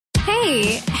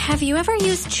Hey, have you ever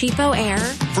used Cheapo Air?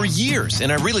 For years,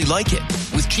 and I really like it.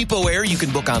 With Cheapo Air, you can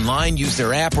book online, use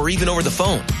their app, or even over the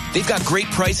phone. They've got great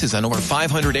prices on over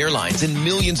 500 airlines and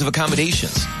millions of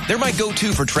accommodations. They're my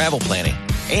go-to for travel planning.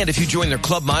 And if you join their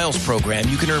Club Miles program,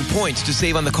 you can earn points to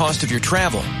save on the cost of your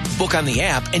travel. Book on the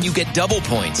app, and you get double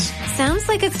points. Sounds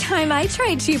like it's time I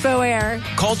tried Cheapo Air.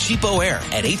 Call Cheapo Air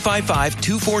at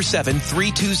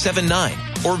 855-247-3279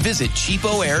 or visit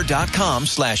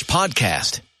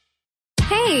cheapoair.com/podcast.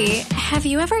 Hey, have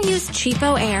you ever used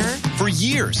Cheapo Air? For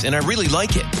years, and I really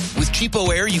like it. With Cheapo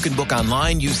Air, you can book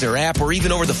online, use their app, or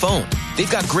even over the phone.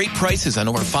 They've got great prices on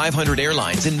over 500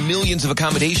 airlines and millions of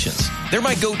accommodations. They're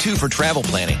my go-to for travel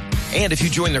planning. And if you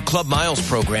join their Club Miles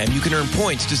program, you can earn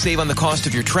points to save on the cost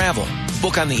of your travel.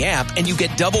 Book on the app, and you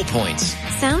get double points.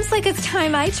 Sounds like it's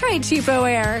time I tried Cheapo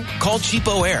Air. Call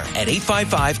Cheapo Air at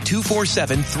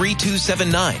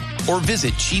 855-247-3279 or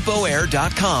visit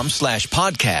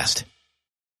cheapoair.com/podcast.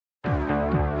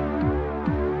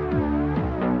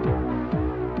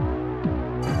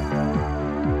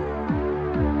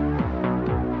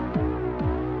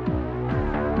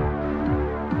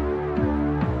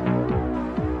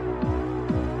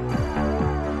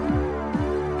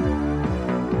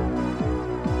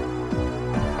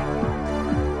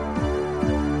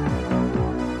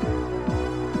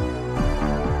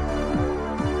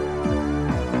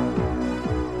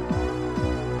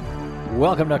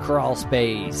 Welcome to Crawl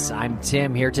Space. I'm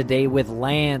Tim here today with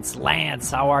Lance.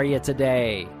 Lance, how are you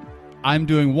today? I'm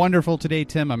doing wonderful today,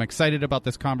 Tim. I'm excited about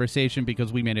this conversation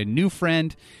because we made a new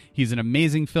friend. He's an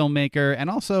amazing filmmaker. And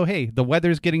also, hey, the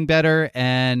weather's getting better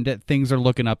and things are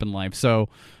looking up in life. So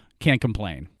can't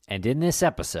complain. And in this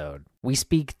episode, we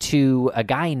speak to a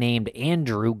guy named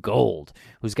Andrew Gold,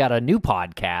 who's got a new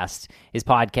podcast. His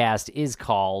podcast is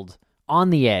called On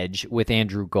the Edge with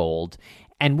Andrew Gold.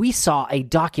 And we saw a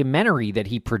documentary that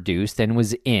he produced and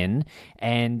was in,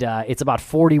 and it's about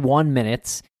 41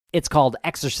 minutes. It's called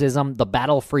Exorcism, The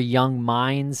Battle for Young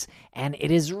Minds, and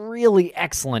it is really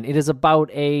excellent. It is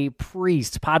about a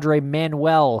priest, Padre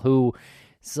Manuel, who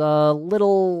is a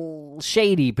little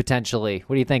shady, potentially.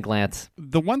 What do you think, Lance?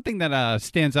 The one thing that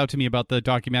stands out to me about the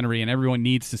documentary, and everyone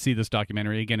needs to see this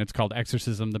documentary, again, it's called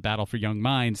Exorcism, The Battle for Young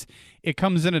Minds. It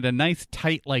comes in at a nice,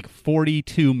 tight,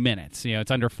 42 minutes. You know,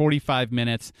 it's under 45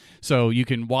 minutes, so you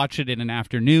can watch it in an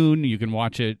afternoon. You can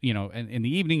watch it, in the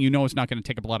evening. You know it's not going to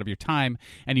take up a lot of your time,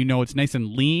 and you know it's nice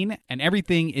and lean, and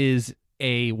everything is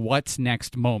a what's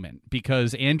next moment,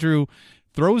 because Andrew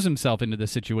throws himself into the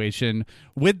situation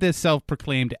with this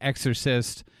self-proclaimed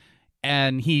exorcist,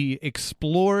 and he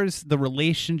explores the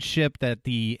relationship that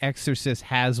the exorcist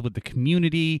has with the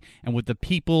community and with the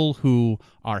people who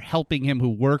are helping him, who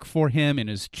work for him in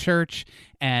his church.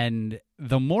 And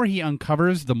the more he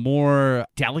uncovers, the more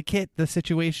delicate the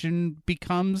situation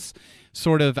becomes,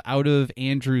 sort of out of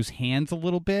Andrew's hands a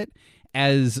little bit.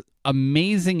 As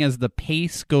amazing as the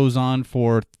pace goes on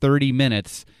for 30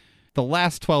 minutes, the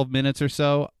last 12 minutes or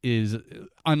so is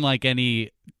unlike any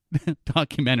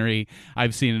documentary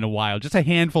I've seen in a while. Just a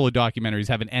handful of documentaries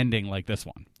have an ending like this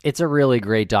one. It's a really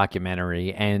great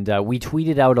documentary, and we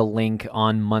tweeted out a link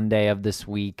on Monday of this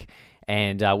week,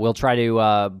 and we'll try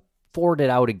to forward it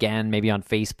out again, maybe on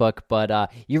Facebook,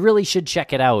 but you really should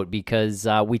check it out because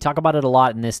we talk about it a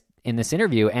lot in this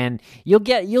interview, and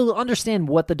you'll understand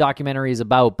what the documentary is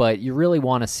about, but you really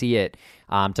want to see it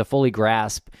to fully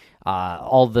grasp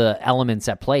all the elements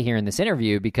at play here in this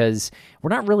interview, because we're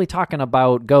not really talking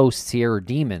about ghosts here or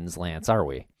demons, Lance, are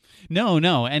we? No,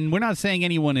 and we're not saying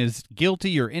anyone is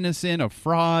guilty or innocent of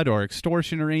fraud or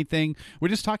extortion or anything. We're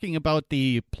just talking about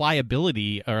the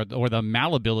pliability or the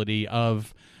malleability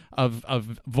of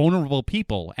vulnerable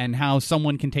people and how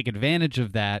someone can take advantage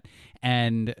of that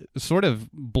and sort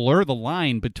of blur the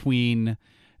line between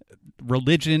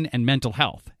religion and mental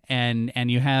health.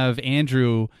 And you have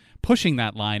Andrew pushing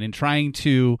that line and trying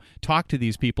to talk to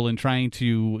these people and trying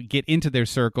to get into their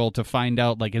circle to find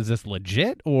out, is this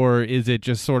legit, or is it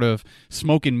just sort of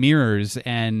smoke and mirrors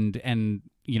and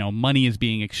money is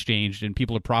being exchanged and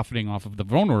people are profiting off of the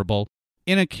vulnerable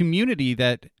in a community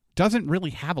that doesn't really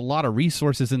have a lot of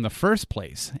resources in the first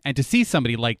place. And to see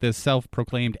somebody like this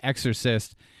self-proclaimed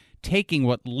exorcist taking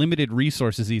what limited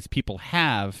resources these people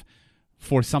have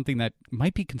for something that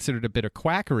might be considered a bit of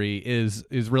quackery is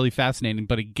really fascinating.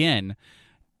 But again,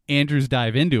 Andrew's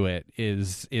dive into it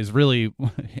is really,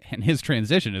 and his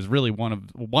transition is really one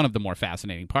of the more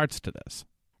fascinating parts to this.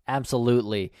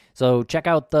 Absolutely. So check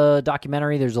out the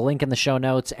documentary. There's a link in the show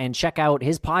notes, and check out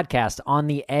his podcast, On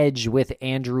the Edge with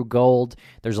Andrew Gold.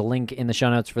 There's a link in the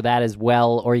show notes for that as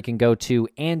well, or you can go to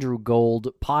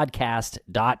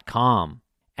andrewgoldpodcast.com.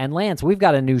 And Lance, we've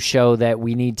got a new show that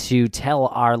we need to tell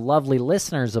our lovely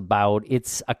listeners about.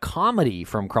 It's a comedy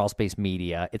from Crawlspace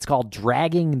Media. It's called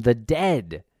Dragging the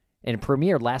Dead, and it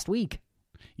premiered last week.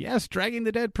 Yes, Dragging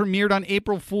the Dead premiered on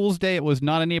April Fool's Day. It was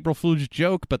not an April Fool's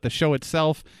joke, but the show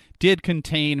itself did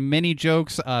contain many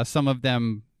jokes. Some of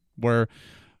them were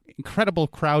incredible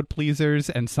crowd pleasers,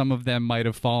 and some of them might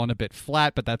have fallen a bit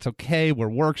flat, but that's okay. We're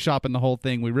workshopping the whole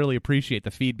thing. We really appreciate the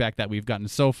feedback that we've gotten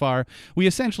so far. We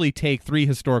essentially take three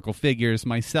historical figures,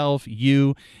 myself,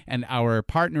 you, and our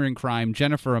partner in crime,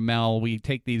 Jennifer Amell. We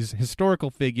take these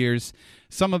historical figures.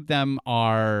 Some of them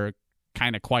are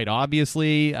kind of quite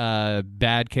obviously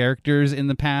bad characters in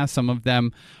the past. Some of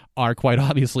them are quite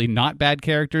obviously not bad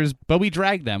characters, but we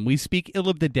drag them. We speak ill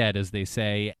of the dead, as they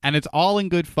say, and it's all in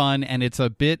good fun, and it's a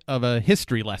bit of a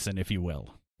history lesson, if you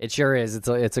will. It sure is.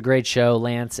 It's a great show,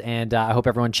 Lance, and I hope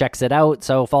everyone checks it out.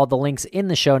 So follow the links in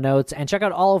the show notes, and check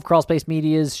out all of Crawlspace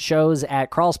Media's shows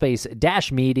at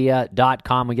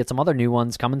crawlspace-media.com. We get some other new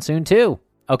ones coming soon, too.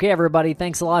 Okay, everybody,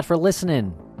 thanks a lot for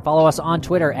listening. Follow us on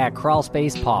Twitter at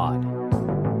CrawlspacePod.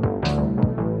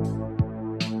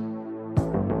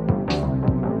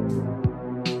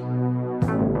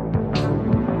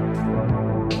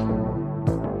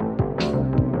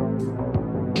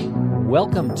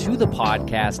 Welcome to the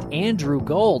podcast, Andrew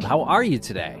Gold. How are you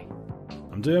today?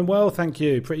 I'm doing well, thank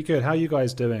you. Pretty good. How are you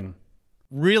guys doing?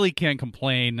 Really can't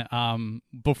complain.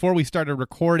 Before we started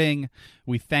recording,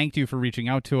 we thanked you for reaching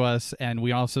out to us, and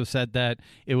we also said that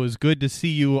it was good to see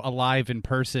you alive in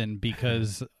person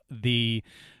because the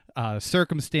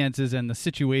circumstances and the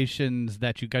situations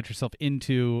that you got yourself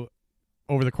into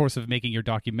over the course of making your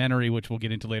documentary, which we'll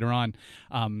get into later on,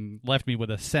 left me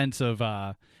with a sense of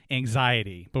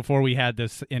anxiety before we had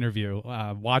this interview,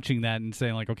 watching that and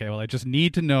saying like, okay, well, I just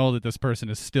need to know that this person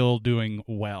is still doing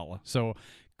well. So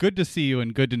good to see you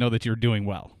and good to know that you're doing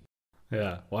well.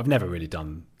 Yeah, well, I've never really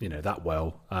done, that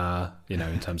well,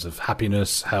 in terms of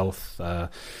happiness, health, but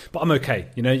I'm okay.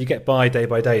 You get by day,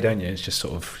 don't you? It's just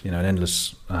sort of, an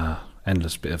endless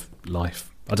bit of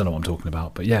life. I don't know what I'm talking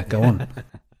about, but yeah, go on.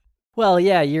 Well,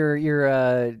 yeah,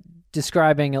 you're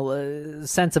describing a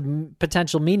sense of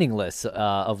potential meaningless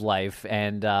of life,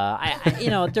 and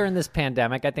during this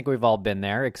pandemic, I think we've all been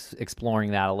there,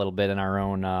 exploring that a little bit in our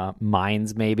own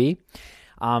minds, maybe.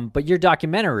 But your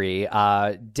documentary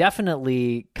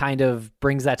definitely kind of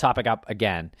brings that topic up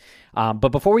again. But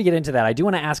before we get into that, I do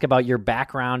want to ask about your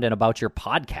background and about your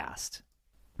podcast.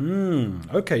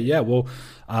 Okay, yeah. Well,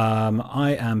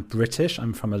 I am British.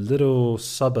 I'm from a little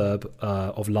suburb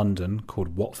of London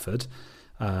called Watford.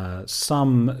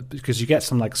 Because you get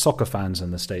some like soccer fans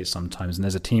in the States sometimes, and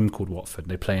there's a team called Watford.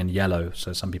 They play in yellow,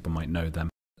 so some people might know them.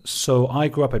 So I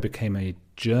grew up, I became a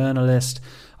journalist.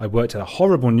 I worked at a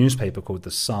horrible newspaper called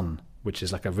The Sun, which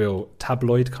is like a real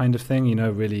tabloid kind of thing,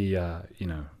 really,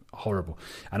 horrible.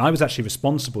 And I was actually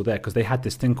responsible there because they had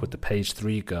this thing called the Page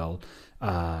 3 Girl.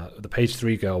 The Page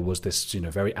 3 Girl was this,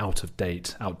 very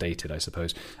outdated, I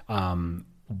suppose,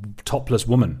 topless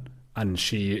woman. And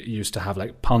she used to have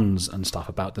like puns and stuff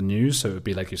about the news. So it would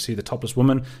be like you see the topless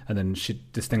woman, and then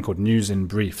this thing called News in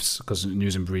Briefs, because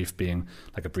news in brief being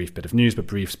like a brief bit of news, but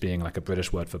briefs being like a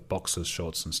British word for boxers,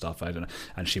 shorts and stuff. I don't know.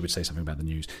 And she would say something about the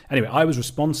news. Anyway, I was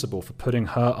responsible for putting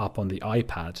her up on the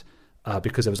iPad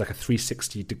because there was like a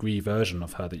 360-degree version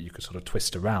of her that you could sort of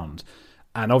twist around.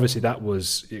 And obviously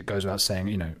it goes without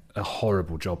saying, a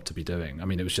horrible job to be doing. I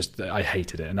mean, it was just, I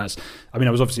hated it. And I was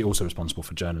obviously also responsible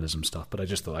for journalism stuff, but I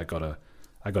just thought I got to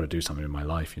do something in my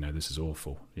life. This is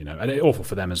awful, and it's awful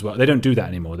for them as well. They don't do that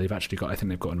anymore. They've actually I think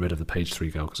they've gotten rid of the Page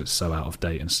 3 Girl because it's so out of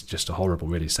date and it's just a horrible,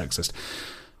 really sexist.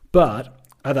 But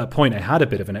at that point I had a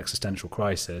bit of an existential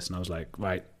crisis and I was like,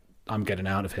 right, I'm getting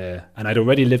out of here. And I'd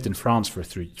already lived in France for a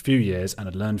few years and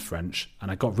had learned French, and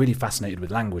I got really fascinated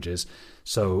with languages.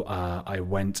 So I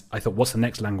thought, what's the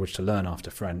next language to learn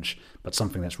after French, but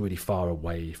something that's really far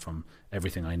away from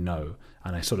everything I know.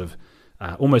 And I sort of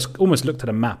almost looked at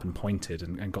a map and pointed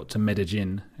and got to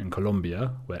Medellin in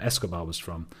Colombia, where Escobar was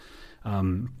from.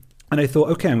 And I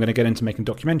thought, okay, I'm going to get into making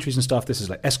documentaries and stuff. This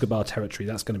is like Escobar territory.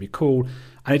 That's going to be cool.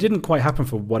 And it didn't quite happen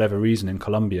for whatever reason in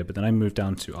Colombia, but then I moved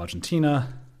down to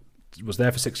Argentina, was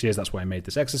there for 6 years. That's why I made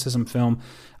this exorcism film,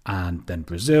 and then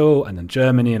Brazil, and then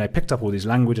Germany, and I picked up all these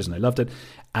languages and I loved it.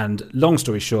 And long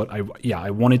story short, I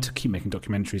wanted to keep making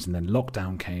documentaries, and then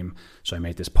lockdown came, so I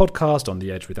made this podcast, On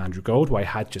the Edge with Andrew Gold, where I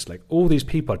had just like all these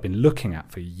people I'd been looking at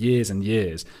for years and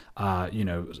years. A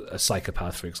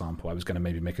psychopath, for example, I was going to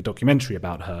maybe make a documentary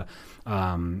about her,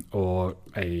 or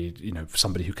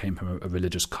somebody who came from a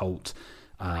religious cult.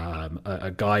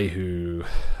 a guy who,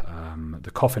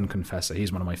 the Coffin Confessor,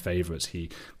 he's one of my favorites. He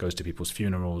goes to people's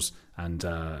funerals and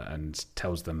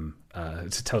tells them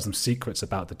secrets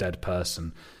about the dead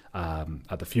person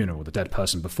at the funeral. The dead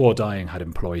person before dying had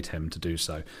employed him to do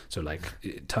so. So like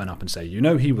turn up and say,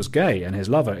 he was gay and his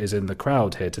lover is in the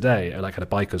crowd here today. Like at a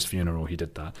biker's funeral, he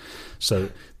did that. So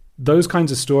those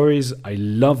kinds of stories, I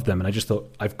love them. And I just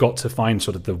thought I've got to find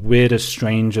sort of the weirdest,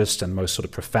 strangest and most sort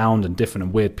of profound and different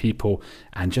and weird people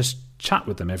and just chat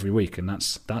with them every week. And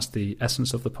that's the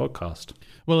essence of the podcast.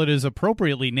 Well, it is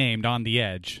appropriately named On the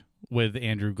Edge with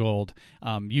Andrew Gold.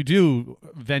 You do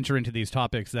venture into these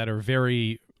topics that are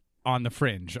very on the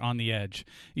fringe, on the edge.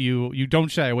 You don't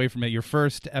shy away from it. Your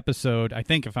first episode, I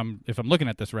think, if I'm looking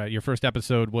at this right, your first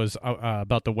episode was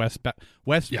about the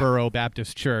Westboro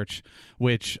Baptist Church.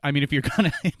 Which, I mean, if you're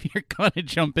gonna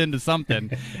jump into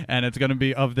something and it's gonna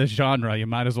be of this genre, you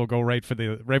might as well go right for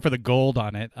the gold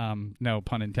on it. No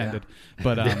pun intended.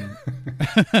 Yeah.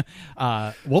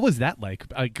 But what was that like?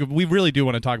 We really do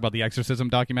want to talk about the Exorcism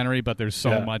documentary, but there's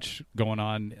so much going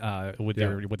on with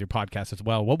your podcast as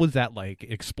well. What was that like,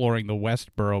 exploring the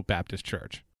Westboro Baptist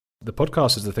Church? The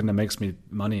podcast is the thing that makes me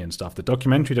money and stuff. The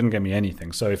documentary didn't get me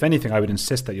anything. So if anything, I would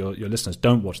insist that your listeners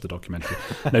don't watch the documentary.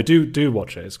 No, do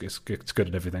watch it. It's good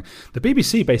at everything. The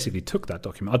BBC basically took that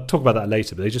document. I'll talk about that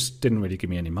later, but they just didn't really give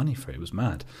me any money for it. It was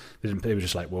mad. They were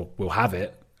just like, well, we'll have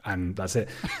it, and that's it.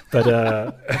 But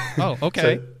oh,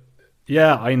 okay. So,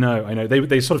 yeah, I know.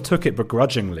 They sort of took it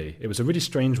begrudgingly. It was a really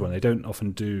strange one. They don't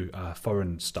often do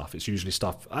foreign stuff. It's usually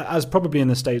stuff, as probably in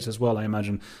the States as well, I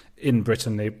imagine. In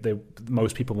Britain, they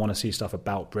most people want to see stuff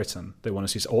about Britain. They want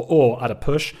to see, or at a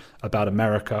push, about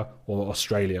America or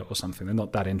Australia or something. They're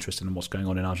not that interested in what's going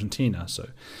on in Argentina. So,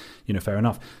 fair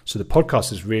enough. So the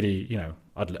podcast is really,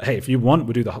 hey, if you want,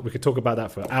 we could talk about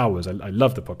that for hours. I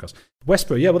love the podcast.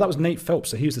 Westboro, yeah, well, that was Nate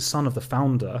Phelps. So he was the son of the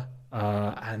founder.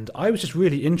 And I was just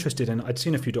really interested in, I'd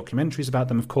seen a few documentaries about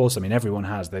them, of course. I mean, everyone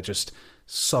has. They're just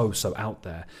so out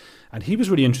there. And he was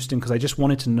really interesting because I just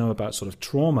wanted to know about sort of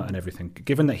trauma and everything,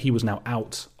 given that he was now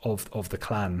out of the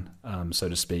clan, so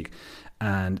to speak,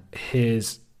 and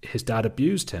his dad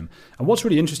abused him. And what's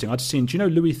really interesting, I'd seen, do you know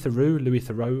Louis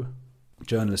Theroux,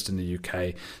 journalist in the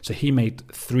UK? So he made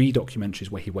 3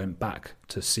 documentaries where he went back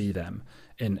to see them.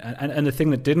 And the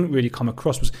thing that didn't really come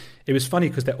across was, it was funny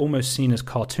because they're almost seen as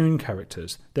cartoon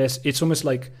characters. It's almost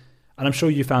like, and I'm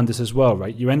sure you found this as well,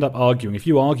 right? You end up arguing. If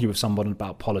you argue with someone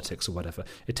about politics or whatever,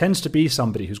 it tends to be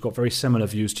somebody who's got very similar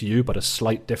views to you, but a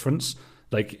slight difference.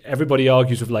 Like, everybody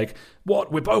argues with, like,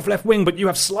 what? We're both left-wing, but you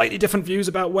have slightly different views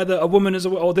about whether a woman is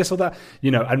or this or that.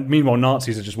 And meanwhile,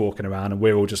 Nazis are just walking around, and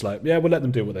we're all just like, yeah, we'll let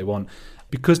them do what they want.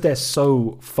 Because they're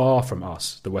so far from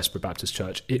us, the Westboro Baptist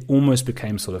Church, it almost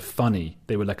became sort of funny.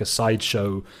 They were like a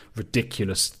sideshow,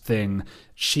 ridiculous thing.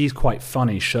 She's quite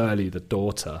funny, Shirley, the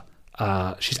daughter.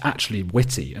 She's actually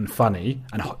witty and funny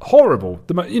and horrible.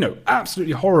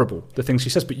 Absolutely horrible, the things she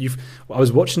says. But I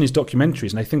was watching these documentaries,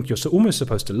 and I think you're almost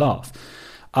supposed to laugh.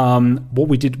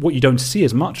 What you don't see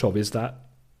as much of is that,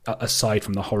 aside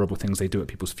from the horrible things they do at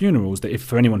people's funerals, that if,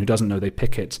 for anyone who doesn't know, they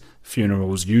picket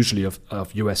funerals, usually of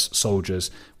US soldiers,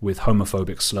 with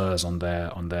homophobic slurs on their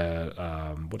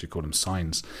what do you call them,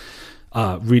 signs.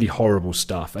 Really horrible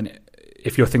stuff. And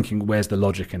if you're thinking, where's the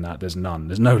logic in that? There's none.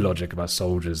 There's no logic about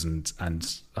soldiers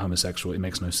and homosexual. It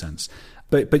makes no sense.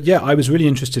 But yeah, I was really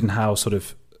interested in how sort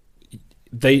of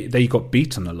they got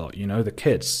beaten a lot, the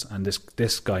kids. And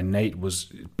this guy, Nate,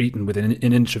 was beaten within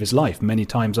an inch of his life many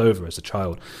times over as a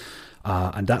child.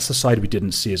 And that's the side we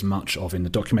didn't see as much of in the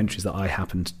documentaries that I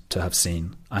happened to have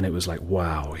seen. And it was like,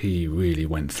 wow, he really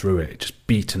went through it, just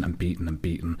beaten and beaten and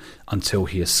beaten until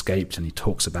he escaped. And he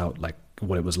talks about like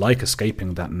what it was like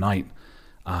escaping that night,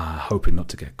 hoping not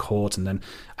to get caught. And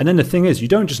then the thing is, you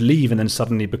don't just leave and then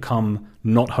suddenly become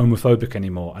not homophobic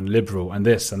anymore and liberal and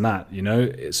this and that,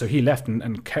 So he left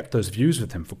and kept those views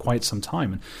with him for quite some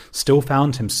time and still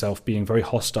found himself being very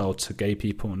hostile to gay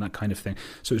people and that kind of thing.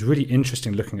 So it was really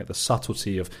interesting looking at the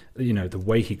subtlety of, the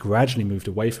way he gradually moved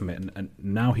away from it. And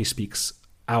now he speaks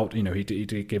out,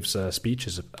 he gives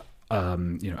speeches,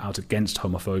 out against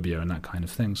homophobia and that kind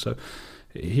of thing. So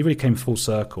he really came full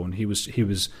circle, and he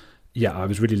was yeah, I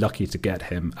was really lucky to get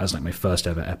him as like my first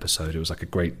ever episode. It was like a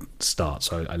great start,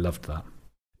 so I loved that.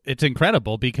 It's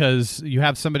incredible because you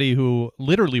have somebody who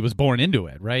literally was born into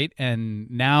it, right?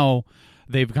 And now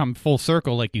they've come full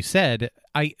circle, like you said.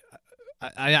 I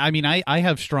mean, I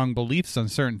have strong beliefs on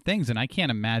certain things, and I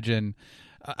can't imagine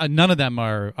none of them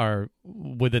are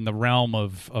within the realm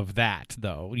of that,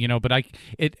 though. But I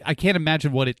can't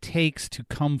imagine what it takes to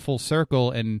come full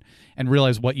circle and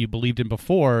realize what you believed in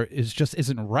before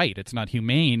isn't right. It's not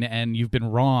humane, and you've been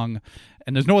wrong,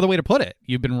 and there's no other way to put it.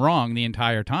 You've been wrong the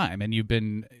entire time, and you've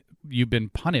been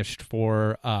punished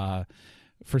for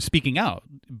speaking out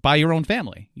by your own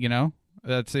family.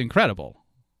 That's incredible.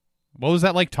 What was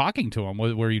that like talking to him?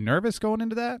 Were you nervous going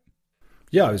into that?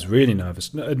 Yeah, I was really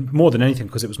nervous, more than anything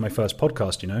because it was my first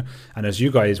podcast, and as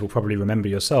you guys will probably remember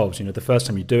yourselves, the first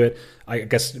time you do it, I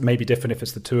guess it may be different if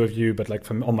it's the two of you, but like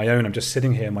on my own, I'm just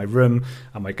sitting here in my room,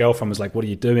 and my girlfriend was like, what are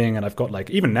you doing? And I've got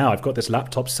even now, I've got this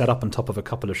laptop set up on top of a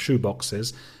couple of shoe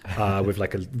boxes with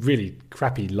like a really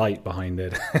crappy light behind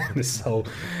it. This whole,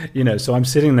 so I'm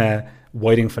sitting there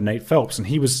waiting for Nate Phelps, and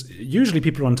he was usually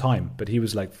people are on time, but he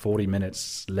was like 40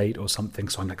 minutes late or something.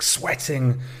 So I'm like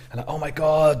sweating and like, oh my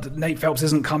God, Nate Phelps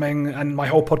isn't coming, and my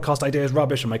whole podcast idea is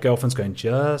rubbish. And my girlfriend's going,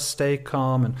 just stay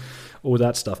calm and all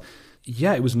that stuff.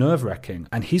 Yeah, it was nerve-wracking.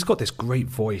 And he's got this great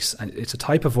voice, and it's a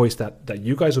type of voice that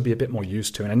you guys will be a bit more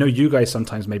used to. And I know you guys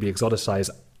sometimes maybe exoticize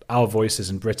our voices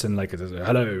in Britain, like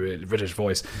hello, British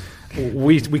voice.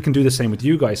 We can do the same with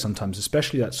you guys sometimes,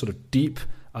 especially that sort of deep.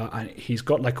 And he's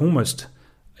got like almost,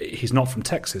 he's not from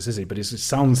Texas, is he? But it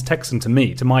sounds Texan to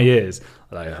me, to my ears.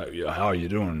 Like, how are you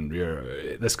doing?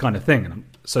 This kind of thing. And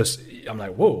I'm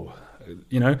like, whoa,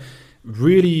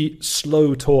 really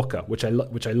slow talker, which I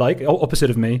like, opposite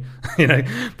of me,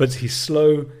 But he's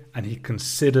slow and he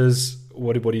considers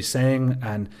what he's saying.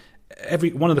 And every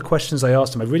one of the questions I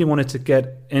asked him, I really wanted to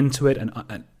get into it.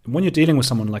 And when you're dealing with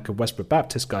someone like a Westboro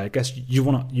Baptist guy, I guess he's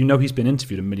been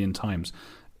interviewed a million times.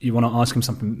 You want to ask him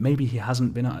something maybe he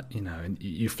hasn't been at, and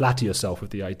you flatter yourself with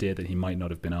the idea that he might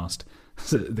not have been asked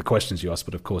the questions you asked,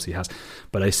 but of course he has.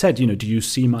 But I said, do you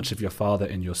see much of your father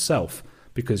in yourself?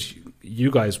 Because you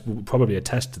guys will probably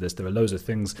attest to this. There are loads of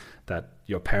things that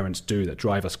your parents do that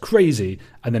drive us crazy,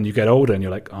 and then you get older and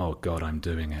you're like, oh God, I'm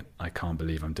doing it. I can't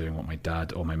believe I'm doing what my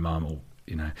dad or my mum or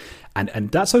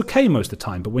and that's okay most of the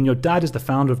time. But when your dad is the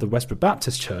founder of the Westboro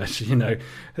Baptist Church, a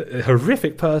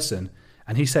horrific person.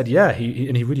 And he said, yeah,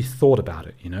 he really thought about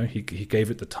it, He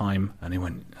gave it the time, and he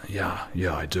went, yeah,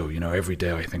 I do. Every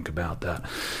day I think about that.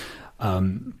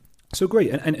 So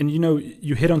great. And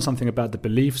you hit on something about the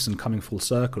beliefs and coming full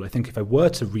circle. I think if I were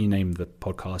to rename the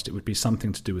podcast, it would be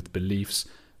something to do with beliefs,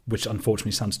 which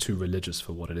unfortunately sounds too religious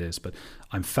for what it is. But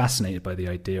I'm fascinated by the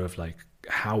idea of like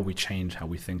how we change, how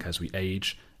we think as we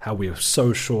age, how we are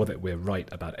so sure that we're right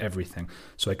about everything.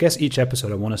 So I guess each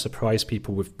episode I want to surprise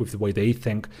people with the way they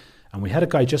think. And we had a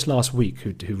guy just last week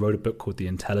who wrote a book called The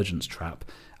Intelligence Trap.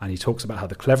 And he talks about how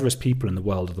the cleverest people in the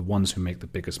world are the ones who make the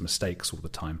biggest mistakes all the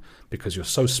time. Because you're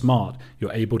so smart,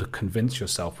 you're able to convince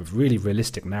yourself with really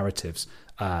realistic narratives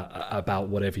about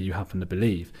whatever you happen to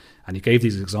believe. And he gave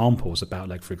these examples about,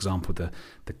 like, for example,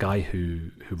 the guy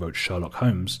who wrote Sherlock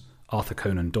Holmes, Arthur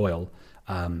Conan Doyle,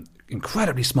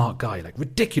 incredibly smart guy, like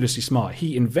ridiculously smart.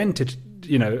 He invented,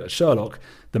 Sherlock,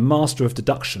 the master of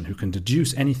deduction who can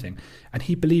deduce anything. And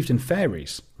he believed in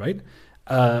fairies, right?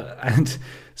 And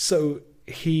so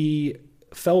he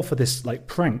fell for this like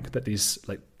prank that these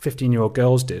like 15-year-old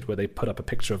girls did, where they put up a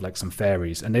picture of like some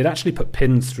fairies, and they'd actually put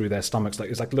pins through their stomachs, like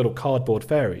it's like little cardboard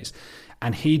fairies.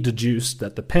 And he deduced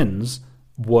that the pins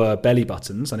were belly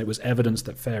buttons, and it was evidence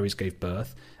that fairies gave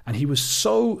birth. And he was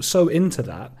so into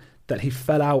that he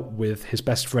fell out with his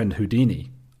best friend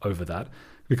Houdini over that,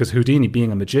 because Houdini,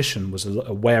 being a magician, was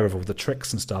aware of all the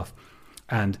tricks and stuff.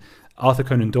 And Arthur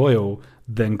Conan Doyle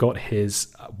then got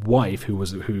his wife, who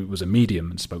was a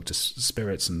medium and spoke to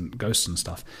spirits and ghosts and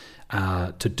stuff,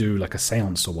 to do like a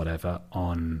seance or whatever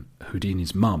on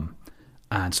Houdini's mum.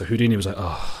 And so Houdini was like,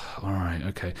 oh, all right,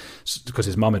 okay, because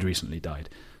his mum had recently died.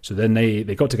 So then they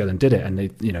got together and did it, and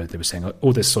they were saying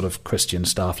all this sort of Christian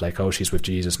stuff, like, oh, she's with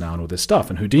Jesus now and all this stuff.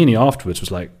 And Houdini afterwards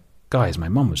was like, guys, my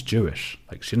mum was Jewish.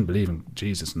 Like, she didn't believe in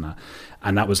Jesus and that.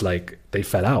 And that was like, they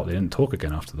fell out. They didn't talk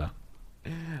again after that.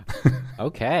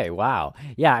 Okay, wow.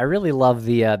 Yeah, I really love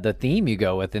the theme you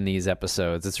go with in these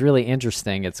episodes. It's really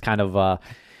interesting. It's kind of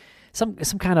some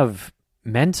kind of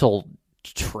mental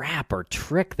trap or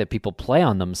trick that people play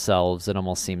on themselves, it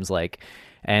almost seems like.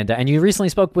 And you recently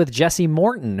spoke with Jesse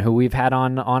Morton, who we've had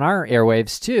on our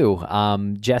airwaves too.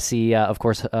 Jesse, of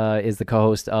course, is the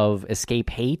co-host of Escape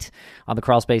Hate on the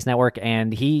Crawl Space Network,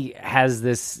 and he has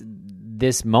this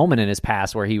moment in his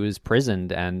past where he was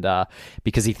prisoned and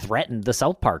because he threatened the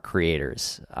South Park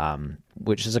creators,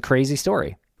 which is a crazy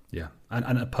story. Yeah,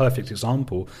 and a perfect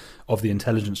example of the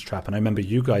intelligence trap. And I remember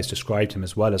you guys described him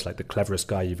as well as like the cleverest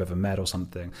guy you've ever met or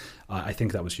something. I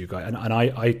think that was you guys. And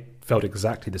I felt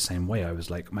exactly the same way. I was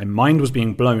like, my mind was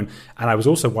being blown. And I was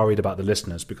also worried about the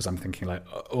listeners because I'm thinking like,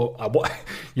 what?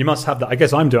 You must have that. I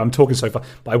guess I'm talking so far.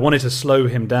 But I wanted to slow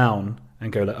him down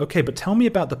and go like, okay, but tell me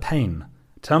about the pain.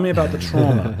 Tell me about the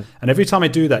trauma. And every time I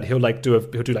do that, he'll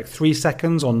do like 3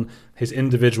 seconds on his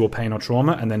individual pain or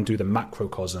trauma and then do the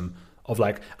macrocosm of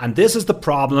like, and this is the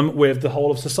problem with the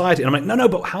whole of society. And I'm like, no,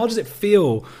 but how does it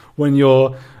feel when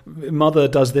your mother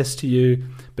does this to you?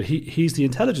 But he's the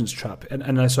intelligence trap.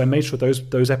 And so I made sure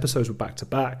those episodes were back to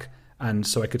back. And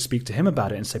so I could speak to him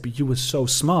about it and say, but you were so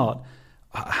smart.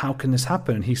 How can this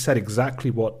happen? And he said exactly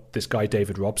what this guy,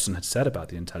 David Robson, had said about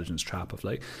the intelligence trap of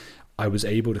like, I was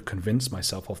able to convince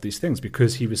myself of these things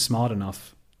because he was smart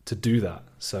enough to do that.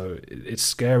 So it's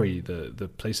scary the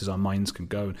places our minds can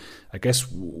go. I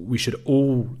guess we should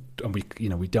all, and we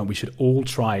should all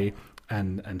try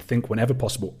and think whenever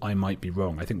possible, I might be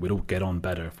wrong. I think we'd all get on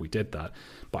better if we did that.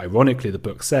 But ironically, the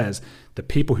book says the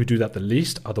people who do that the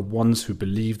least are the ones who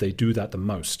believe they do that the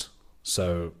most.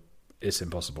 So it's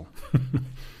impossible.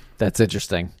 That's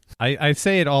interesting. I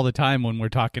say it all the time when we're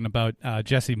talking about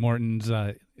Jesse Morton's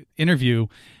interview.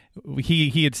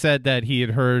 He had said that he had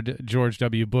heard George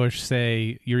W. Bush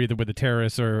say, you're either with the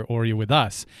terrorists or you're with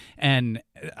us. And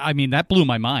I mean, that blew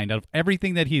my mind. Out of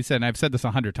everything that he said, and I've said this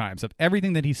 100 times, of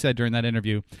everything that he said during that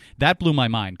interview, that blew my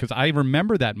mind because I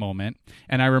remember that moment.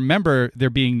 And I remember there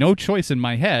being no choice in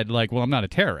my head, like, well, I'm not a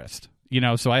terrorist,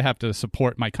 so I have to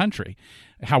support my country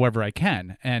however I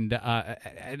can. And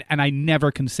I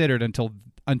never considered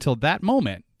until that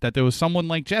moment that there was someone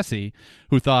like Jesse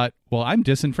who thought, well, I'm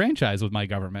disenfranchised with my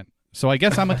government, so I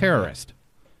guess I'm a terrorist.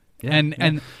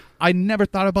 And I never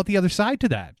thought about the other side to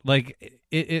that. Like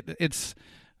it's,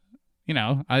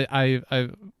 I'm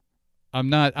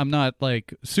not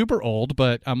like super old,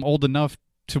 but I'm old enough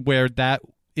to where that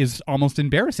is almost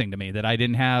embarrassing to me that I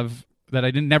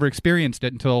never experienced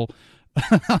it until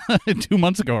 2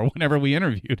 months ago or whenever we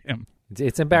interviewed him.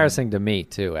 It's embarrassing to me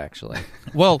too, actually.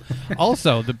 Well,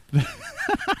 also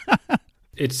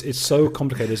it's so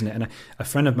complicated, isn't it? And a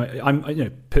friend of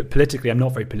mine, politically, I'm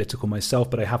not very political myself,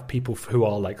 but I have people who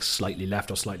are like slightly left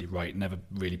or slightly right. Never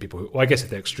really people who, well, I guess if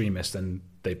they're extremists, then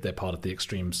they're part of the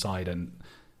extreme side. And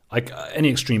like any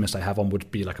extremist I have on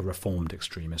would be like a reformed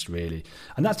extremist, really.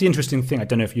 And that's the interesting thing. I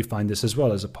don't know if you find this as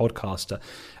well as a podcaster.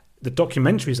 The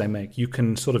documentaries I make, you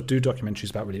can sort of do documentaries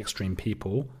about really extreme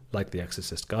people, like the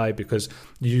Exorcist guy, because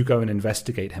you go and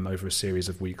investigate him over a series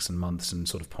of weeks and months and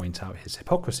sort of point out his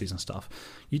hypocrisies and stuff.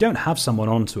 You don't have someone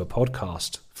onto a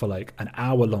podcast for like an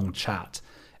hour-long chat.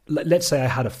 Let's say I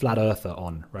had a flat earther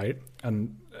on, right?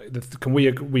 And can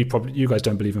we probably, you guys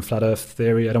don't believe in flat earth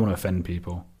theory? I don't want to offend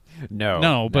people.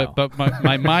 No, but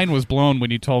my mind was blown when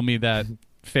you told me that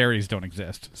fairies don't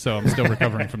exist, so I'm still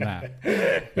recovering from that.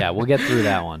 Yeah, we'll get through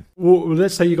that one. Well,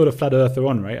 let's say you got a flat earther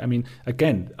on, right? I mean,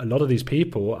 again, a lot of these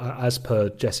people, as per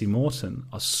Jesse Morton,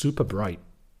 are super bright,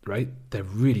 right? They're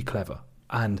really clever.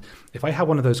 And if I had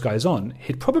one of those guys on,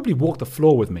 he'd probably walk the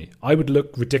floor with me. I would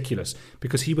look ridiculous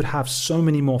because he would have so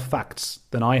many more facts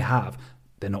than I have.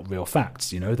 They're not real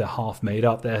facts, they're half made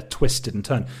up, they're twisted and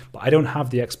turned. But I don't have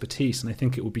the expertise, and I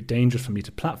think it would be dangerous for me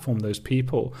to platform those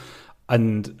people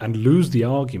and lose the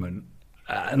argument.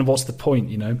 And what's the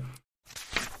point,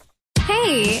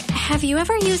 Hey, have you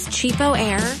ever used Cheapo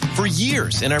Air? For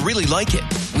years, and I really like it.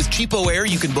 With Cheapo Air,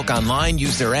 you can book online,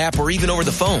 use their app, or even over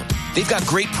the phone. They've got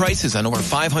great prices on over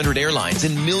 500 airlines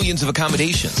and millions of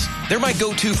accommodations. They're my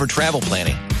go-to for travel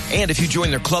planning. And if you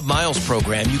join their Club Miles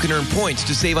program, you can earn points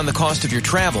to save on the cost of your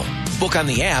travel. Book on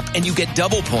the app and you get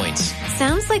double points.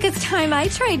 Sounds like it's time I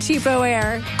tried Cheapo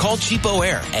Air. Call Cheapo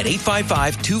Air at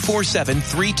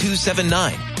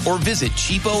 855-247-3279 or visit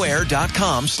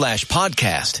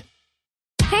cheapoair.com/podcast.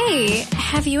 Hey,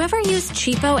 have you ever used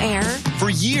Cheapo Air? For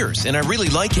years, and I really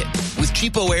like it. With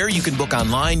Cheapo Air, you can book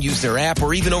online, use their app,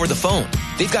 or even over the phone.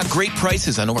 They've got great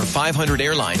prices on over 500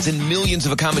 airlines and millions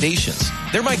of accommodations.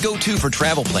 They're my go-to for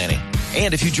travel planning.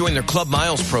 And if you join their Club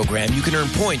Miles program, you can earn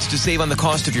points to save on the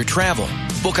cost of your travel.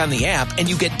 Book on the app and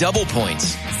you get double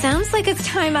points. Sounds like it's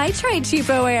time I tried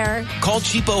Cheapo Air. Call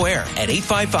Cheapo Air at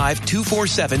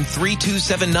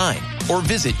 855-247-3279 or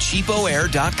visit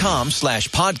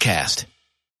cheapoair.com/podcast.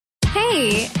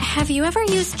 Hey, have you ever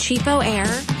used Cheapo Air?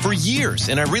 For years,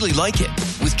 and I really like it.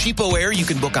 With Cheapo Air, you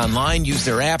can book online, use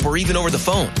their app, or even over the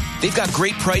phone. They've got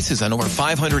great prices on over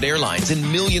 500 airlines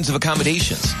and millions of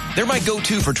accommodations. They're my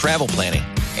go-to for travel planning.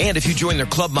 And if you join their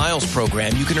Club Miles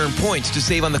program, you can earn points to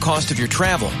save on the cost of your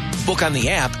travel. Book on the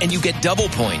app and you get double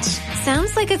points.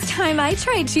 Sounds like it's time I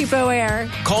tried Cheapo Air.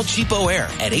 Call Cheapo Air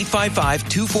at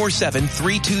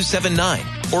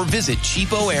 855-247-3279 or visit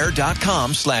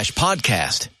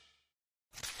cheapoair.com/podcast.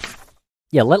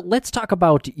 Yeah, let's talk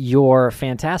about your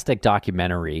fantastic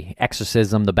documentary,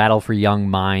 Exorcism, The Battle for Young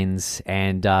Minds.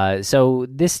 And so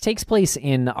this takes place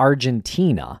in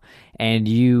Argentina, and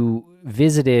you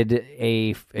visited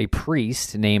a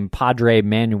priest named Padre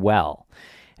Manuel.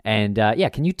 And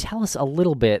can you tell us a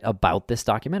little bit about this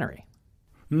documentary?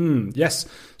 Yes.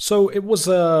 So it's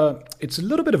a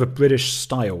little bit of a British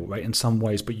style, right, in some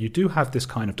ways, but you do have this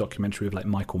kind of documentary of like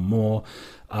Michael Moore.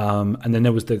 And then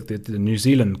there was the New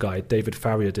Zealand guy, David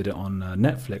Farrier, did it on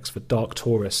Netflix for Dark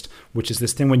Tourist, which is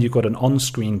this thing when you've got an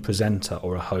on-screen presenter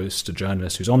or a host, a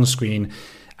journalist who's on the screen,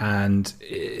 and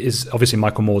is obviously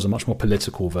Michael Moore's a much more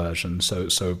political version. So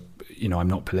I'm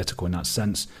not political in that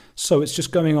sense. So it's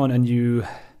just going on, and you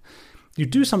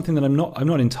do something that I'm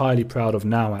not entirely proud of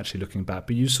now, actually, looking back.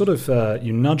 But you sort of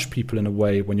you nudge people in a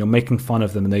way when you're making fun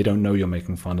of them and they don't know you're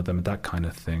making fun of them, and that kind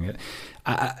of thing.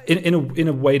 In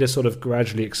a way to sort of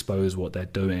gradually expose what they're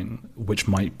doing, which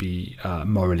might be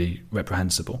morally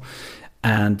reprehensible.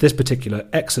 And this particular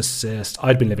exorcist,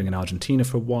 I'd been living in Argentina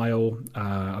for a while.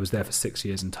 I was there for 6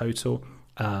 years in total.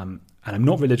 And I'm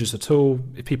not religious at all.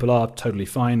 If people are, totally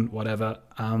fine, whatever.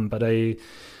 But I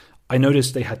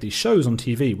noticed they had these shows on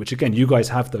TV, which again, you guys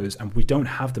have those, and we don't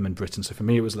have them in Britain. So for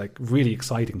me, it was like really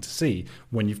exciting to see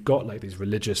when you've got like these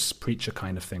religious preacher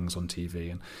kind of things on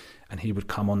TV, and he would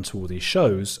come onto all these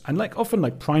shows, and like often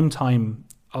like primetime,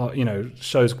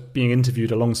 shows being interviewed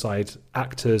alongside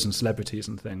actors and celebrities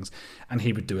and things, and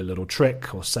he would do a little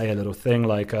trick or say a little thing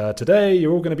like, "Today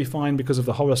you're all going to be fine because of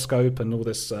the horoscope and all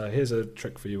this. Here's a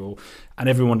trick for you all," and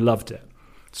everyone loved it.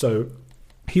 So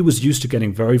he was used to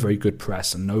getting very, very good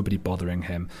press and nobody bothering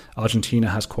him. Argentina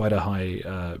has quite a high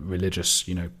religious,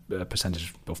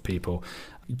 percentage of people,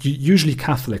 usually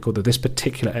Catholic. Although this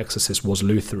particular exorcist was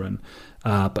Lutheran,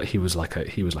 but he was like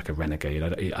a renegade.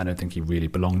 I don't think he really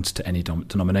belonged to any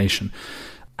denomination.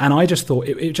 And I just thought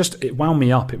it wound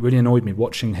me up. It really annoyed me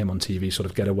watching him on TV sort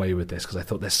of get away with this, because I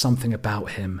thought there's something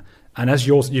about him. And as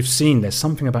you've seen, there's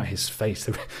something about his face.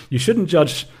 You shouldn't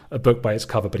judge a book by its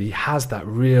cover, but he has that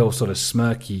real sort of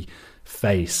smirky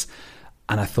face.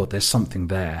 And I thought there's something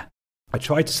there. I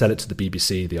tried to sell it to the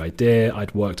BBC, the idea.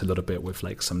 I'd worked a little bit with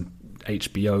like some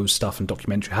HBO stuff and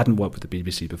documentary. I hadn't worked with the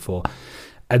BBC before.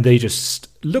 And they just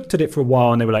looked at it for a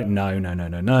while and they were like,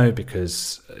 no,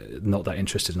 because not that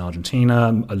interested in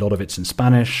Argentina. A lot of it's in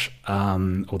Spanish,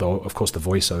 although, of course, the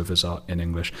voiceovers are in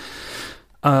English.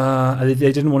 They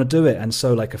didn't want to do it. And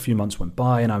so like a few months went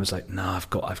by and I was like, no, I've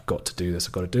got to do this.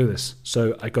 I've got to do this.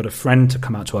 So I got a friend to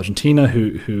come out to Argentina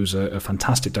who's a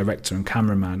fantastic director and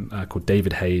cameraman called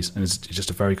David Hayes, and is just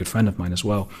a very good friend of mine as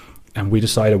well. And we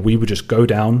decided we would just go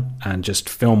down and just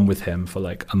film with him for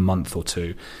like a month or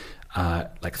two.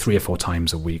 Like 3 or 4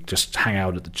 times a week, just hang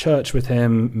out at the church with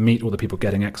him, meet all the people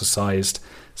getting exercised,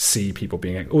 see people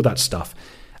being, all that stuff,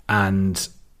 and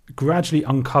gradually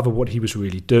uncover what he was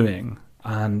really doing.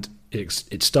 And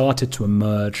it started to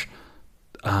emerge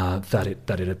that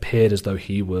it appeared as though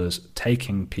he was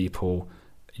taking people,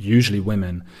 usually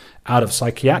women, out of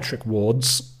psychiatric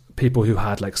wards, people who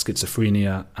had like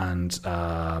schizophrenia and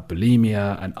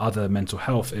bulimia and other mental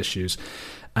health issues,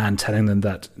 and telling them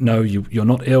that, no, you're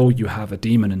not ill, you have a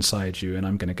demon inside you, and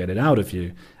I'm going to get it out of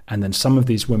you. And then some of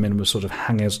these women were sort of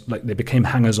hangers, like they became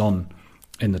hangers-on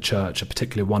in the church,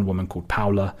 particularly one woman called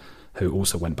Paula, who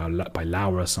also went by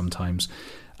Laura sometimes,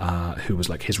 who was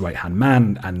like his right-hand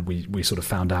man, and we sort of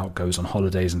found out goes on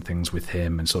holidays and things with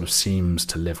him and sort of seems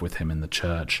to live with him in the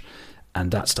church. And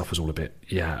that stuff was all a bit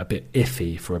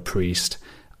iffy for a priest.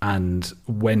 And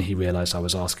when he realized I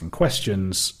was asking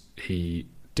questions, he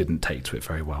didn't take to it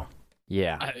very well.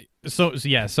 Yeah.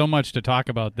 So much to talk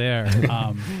about there.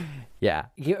 Yeah.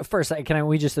 First,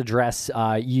 we just address,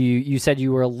 you said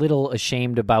you were a little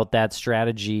ashamed about that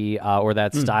strategy or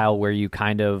that style where you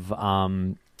kind of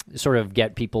sort of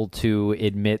get people to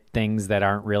admit things that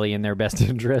aren't really in their best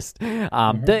interest.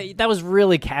 That was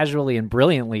really casually and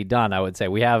brilliantly done, I would say.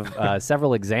 We have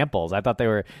several examples. I thought they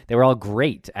were all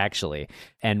great, actually.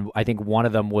 And I think one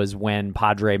of them was when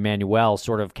Padre Manuel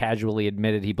sort of casually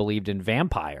admitted he believed in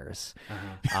vampires.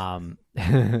 And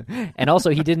also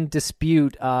he didn't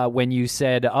dispute when you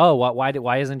said, "Oh,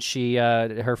 why isn't she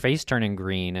her face turning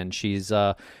green and she's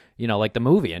like the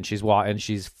movie, and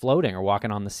she's floating or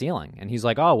walking on the ceiling?" And he's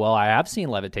like, "Oh, well, I have seen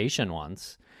levitation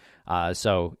once."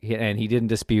 And he didn't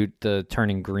dispute the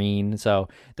turning green. So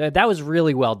that was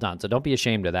really well done. So don't be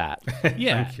ashamed of that.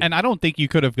 Yeah, and I don't think you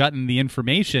could have gotten the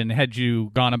information had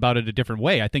you gone about it a different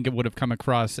way. I think it would have come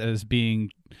across as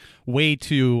being way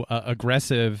too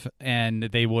aggressive, and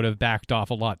they would have backed off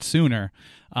a lot sooner.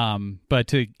 But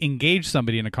to engage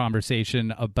somebody in a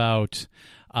conversation about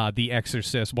The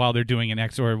Exorcist while they're doing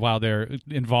or while they're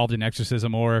involved in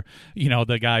exorcism, or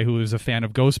the guy who is a fan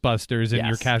of Ghostbusters, and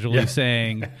you're casually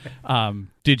saying,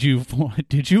 "Did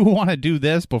you want to do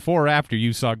this before or after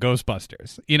you saw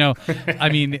Ghostbusters?" I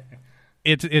mean,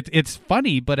 it's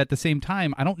funny, but at the same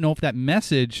time, I don't know if that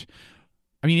message.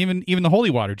 I mean, even the holy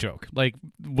water joke, like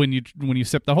when you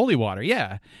sip the holy water,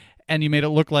 yeah. And you made it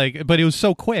look like, but it was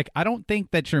so quick. I don't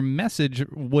think that your message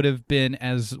would have been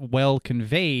as well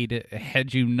conveyed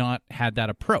had you not had that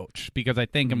approach, because I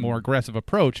think a more aggressive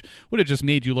approach would have just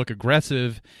made you look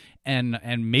aggressive and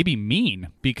maybe mean,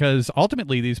 because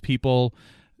ultimately these people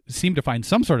seem to find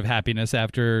some sort of happiness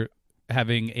after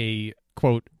having a,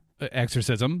 quote,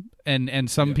 exorcism. And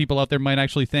some people out there might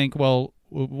actually think, well,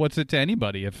 what's it to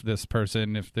anybody if this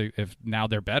person, if now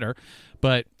they're better?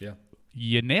 But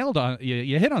you nailed on,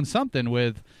 you hit on something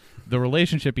with the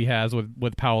relationship he has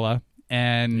with Paula,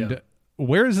 and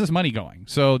where is this money going?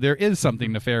 So there is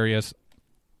something nefarious,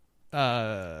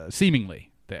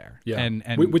 seemingly there. Yeah,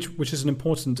 and which is an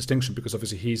important distinction, because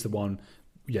obviously he's the one,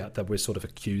 that we're sort of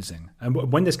accusing.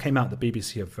 And when this came out, the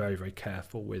BBC are very, very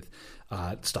careful with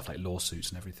stuff like lawsuits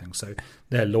and everything. So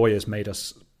their lawyers made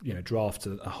us, draft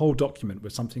a whole document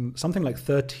with something like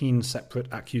 13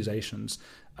 separate accusations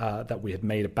that we had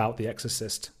made about The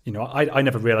Exorcist. I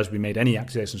never realized we made any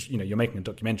accusations. You're making a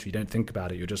documentary, you don't think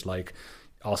about it. You're just like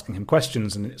asking him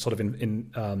questions and sort of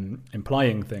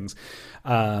implying things.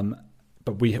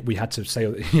 But we had to say,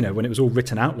 when it was all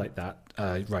written out like that,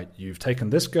 right, you've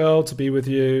taken this girl to be with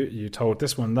you, you told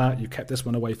this one that, you kept this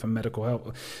one away from medical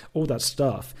help, all that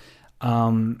stuff.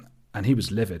 And he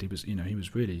was livid. He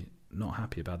was really not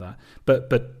happy about that. But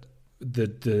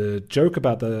the joke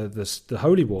about the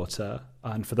holy water,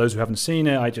 and for those who haven't seen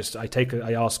it,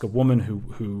 I ask a woman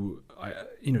who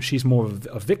she's more of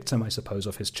a victim, I suppose,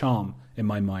 of his charm in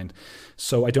my mind.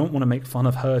 So I don't want to make fun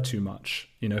of her too much,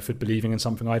 for believing in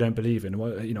something I don't believe in.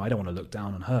 I don't want to look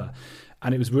down on her.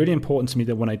 And it was really important to me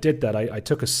that when I did that, I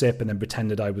took a sip and then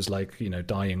pretended I was like,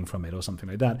 dying from it or something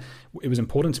like that. It was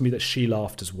important to me that she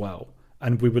laughed as well.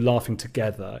 And we were laughing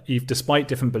together. Despite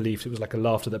different beliefs, it was like a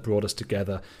laughter that brought us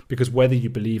together. Because whether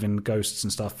you believe in ghosts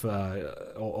and stuff,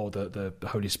 or the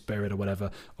Holy Spirit or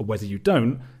whatever, or whether you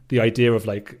don't, the idea of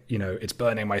it's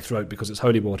burning my throat because it's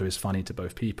holy water is funny to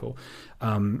both people.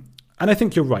 And I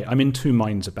think you're right. I'm in two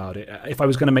minds about it. If I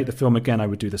was going to make the film again, I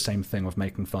would do the same thing of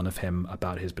making fun of him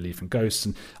about his belief in ghosts.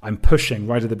 And I'm pushing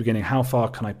right at the beginning. How far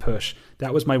can I push?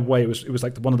 That was my way. It was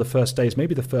like one of the first days,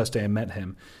 maybe the first day I met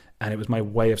him. And it was my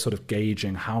way of sort of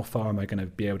gauging how far am I going to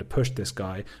be able to push this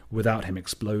guy without him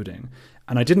exploding.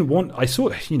 And I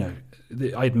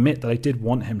admit that I did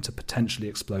want him to potentially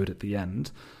explode at the end,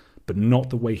 but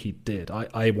not the way he did.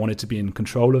 I wanted to be in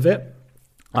control of it.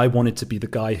 I wanted to be the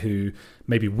guy who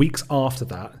maybe weeks after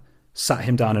that sat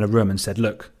him down in a room and said,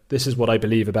 look, this is what I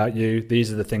believe about you.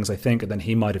 These are the things I think. And then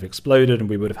he might have exploded and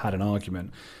we would have had an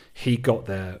argument. He got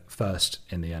there first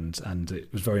in the end, and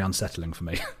it was very unsettling for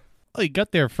me. Well, he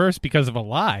got there first because of a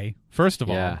lie, first of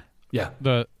all. Yeah.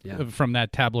 From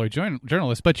that tabloid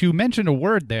journalist. But you mentioned a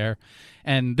word there,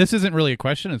 and this isn't really a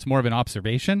question, it's more of an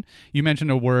observation. You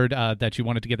mentioned a word that you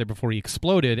wanted to get there before he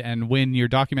exploded, and when your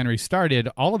documentary started,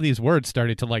 all of these words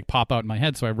started to pop out in my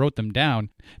head, so I wrote them down.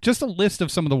 Just a list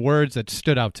of some of the words that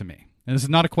stood out to me. And this is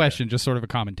not a question, just sort of a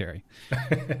commentary.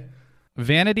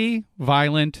 Vanity,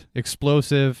 violent,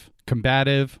 explosive,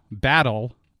 combative,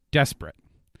 battle, desperate.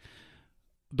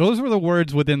 Those were the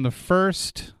words within the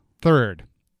first third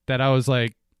that I was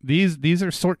like, these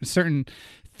are certain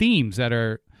themes that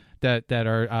are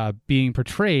being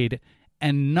portrayed,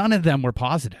 and none of them were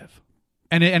positive.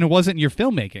 And it wasn't your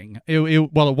filmmaking. It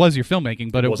was your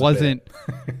filmmaking, but it wasn't.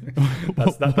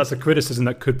 That's a criticism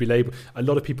that could be labeled. A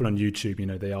lot of people on YouTube,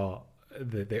 they are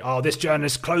this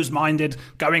journalist closed-minded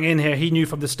going in here. He knew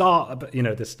from the start, but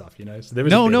this stuff. So there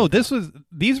was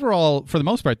these were all, for the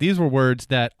most part, these were words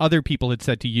that other people had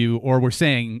said to you or were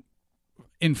saying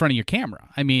in front of your camera.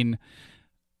 I mean,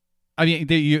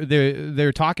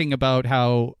 they're talking about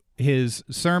how his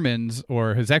sermons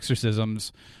or his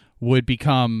exorcisms would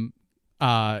become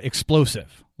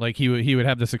explosive. Like he would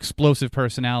have this explosive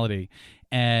personality,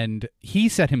 and he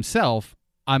said himself,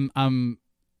 I'm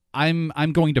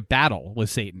going to battle with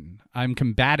Satan. I'm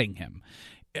combating him.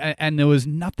 And there was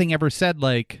nothing ever said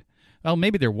like well,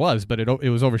 maybe there was, but it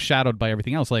was overshadowed by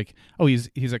everything else. Like, oh,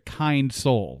 he's a kind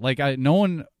soul. Like, no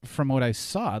one, from what I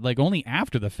saw, like only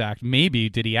after the fact, maybe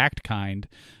did he act kind,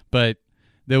 but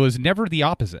there was never the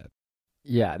opposite.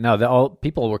 Yeah, no,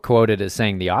 people were quoted as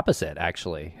saying the opposite,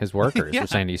 actually. His workers were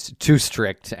saying he's too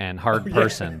strict and hard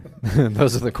person.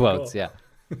 Those are the quotes, yeah.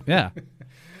 Yeah.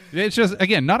 It's just,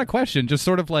 again, not a question, just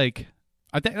sort of like,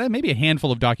 I think maybe a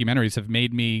handful of documentaries have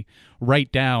made me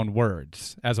write down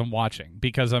words as I'm watching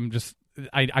because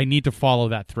I need to follow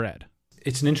that thread.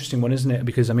 It's an interesting one, isn't it?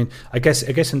 Because I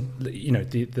guess in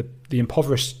the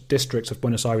impoverished districts of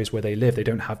Buenos Aires where they live, they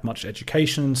don't have much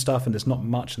education and stuff, and there's not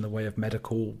much in the way of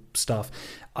medical stuff.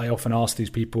 I often ask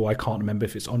these people, I can't remember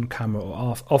if it's on camera or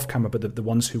off camera, but the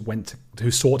ones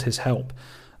who sought his help,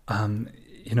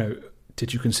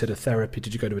 did you consider therapy?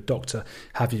 Did you go to a doctor?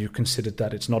 Have you considered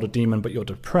that it's not a demon, but you're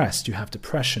depressed? You have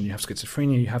depression, you have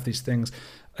schizophrenia, you have these things.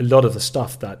 A lot of the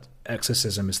stuff that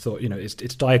exorcism is thought,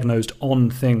 it's diagnosed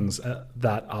on things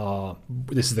that are,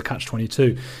 this is the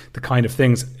catch-22, the kind of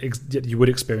things you would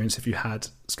experience if you had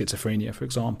schizophrenia, for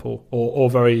example, or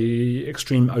very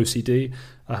extreme OCD.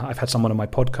 I've had someone on my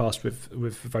podcast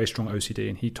with very strong OCD,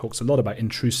 and he talks a lot about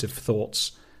intrusive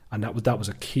thoughts. And that was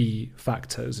a key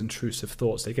factor, is intrusive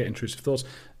thoughts. They get intrusive thoughts.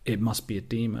 It must be a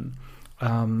demon.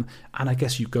 And I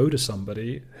guess you go to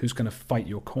somebody who's going to fight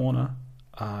your corner.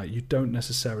 You don't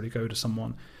necessarily go to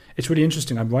someone. It's really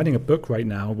interesting. I'm writing a book right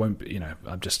now.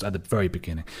 I'm just at the very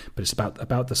beginning, but it's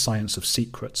about the science of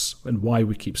secrets and why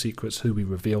we keep secrets, who we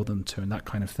reveal them to, and that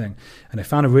kind of thing. And I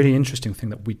found a really interesting thing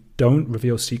that we don't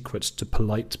reveal secrets to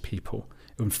polite people.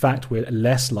 In fact, we're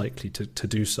less likely to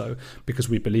do so because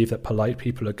we believe that polite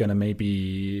people are going to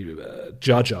maybe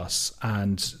judge us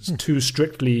and too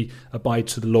strictly abide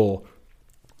to the law.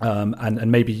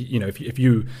 And maybe, if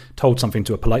you told something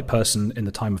to a polite person in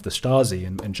the time of the Stasi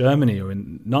in Germany or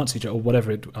in Nazi or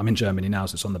whatever, I'm in Germany now,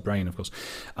 so it's on the brain, of course,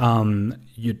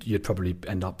 you'd probably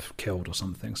end up killed or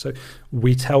something. So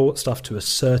we tell stuff to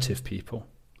assertive people,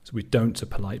 so we don't to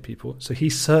polite people. So he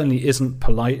certainly isn't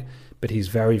polite, but he's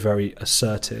very, very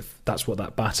assertive. That's what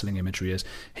that battling imagery is.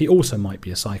 He also might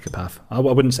be a psychopath. I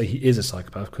wouldn't say he is a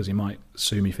psychopath because he might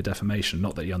sue me for defamation.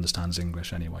 Not that he understands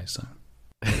English anyway, so...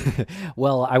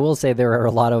 Well, I will say there are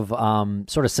a lot of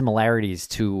sort of similarities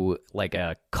to like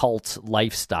a cult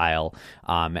lifestyle,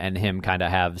 and him kind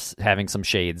of having some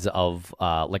shades of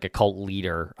like a cult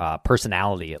leader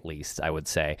personality, at least I would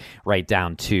say, right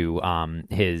down to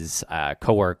his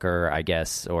coworker, I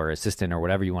guess, or assistant or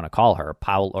whatever you want to call her,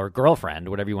 Paul, or girlfriend,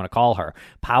 whatever you want to call her,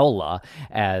 Paula,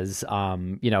 as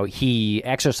he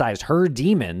exorcised her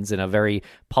demons in a very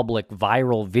public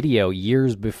viral video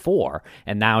years before,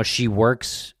 and now she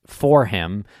works for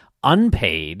him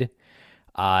unpaid,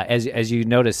 as you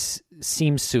notice,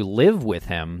 seems to live with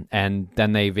him, and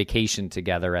then they vacation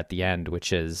together at the end,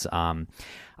 which is I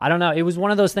don't know, it was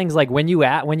one of those things, like when you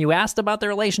asked about the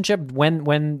relationship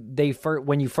when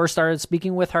you first started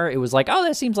speaking with her, it was like, oh,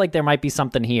 that seems like there might be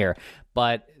something here,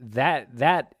 but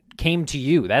that came to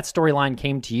you, that storyline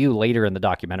came to you later in the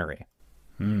documentary.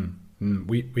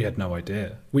 We had no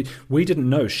idea. We didn't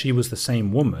know she was the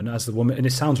same woman as the woman, and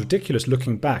it sounds ridiculous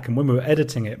looking back. And when we were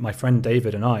editing it, my friend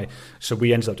David and I, so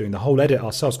we ended up doing the whole edit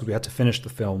ourselves because we had to finish the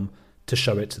film to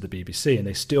show it to the BBC, and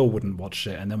they still wouldn't watch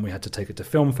it. And then we had to take it to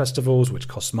film festivals, which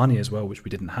cost money as well, which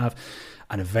we didn't have.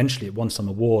 And eventually, it won some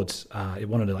awards. It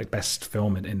won the best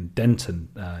film in Denton,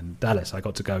 in Dallas. I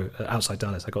got to go outside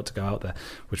Dallas. I got to go out there,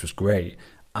 which was great.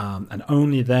 And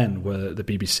only then were the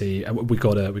BBC. We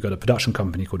got a production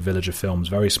company called Villager Films,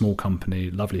 very small company,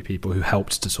 lovely people who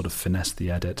helped to sort of finesse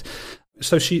the edit.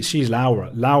 So she's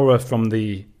Laura from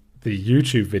the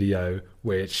YouTube video,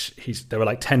 which there were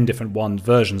like 10 different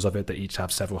versions of it that each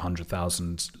have several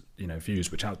 100,000 views,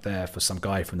 which out there for some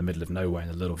guy from the middle of nowhere in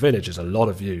a little village is a lot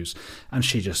of views. And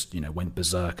she just went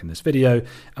berserk in this video.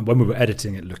 And when we were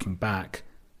editing it, looking back,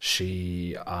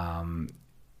 she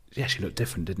looked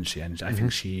different, didn't she? And I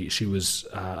think she was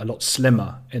a lot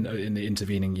slimmer in the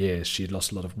intervening years. She'd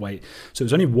lost a lot of weight. So it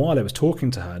was only while I was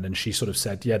talking to her, and then she sort of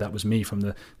said, yeah, that was me from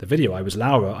the video. I was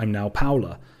Laura, I'm now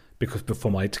Paula, because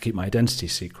to keep my identity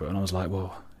secret. And I was like,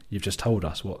 well, you've just told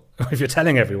us. What if you're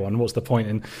telling everyone, what's the point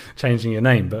in changing your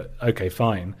name? But okay,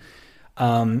 fine.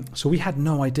 So we had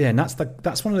no idea, and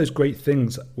that's one of those great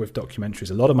things with documentaries.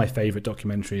 A lot of my favorite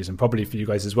documentaries, and probably for you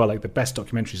guys as well, like the best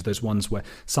documentaries are those ones where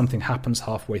something happens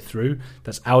halfway through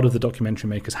that's out of the documentary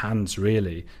maker's hands,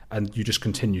 really, and you just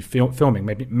continue filming.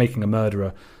 Maybe Making a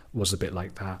Murderer was a bit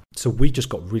like that. So we just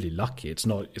got really lucky. It's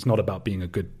not about being a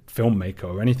good filmmaker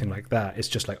or anything like that. It's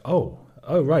just like, oh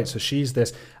right, so she's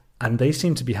this. And they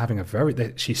seem to be having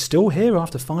she's still here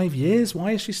after 5 years.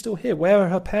 Why is she still here? Where are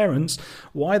her parents?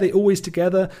 Why are they always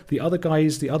together? The other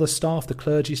guys, the other staff, the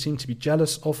clergy seem to be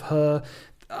jealous of her.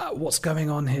 What's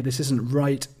going on here? This isn't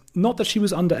right. Not that she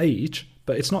was underage,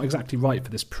 but it's not exactly right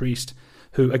for this priest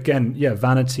who, again,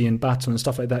 vanity and battle and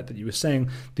stuff like that you were saying.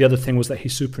 The other thing was that he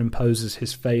superimposes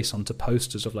his face onto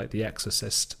posters of like The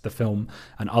Exorcist, the film,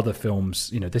 and other films.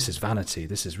 This is vanity.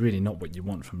 This is really not what you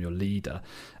want from your leader.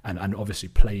 And obviously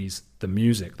plays the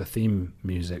music, the theme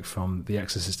music from The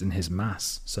Exorcist in his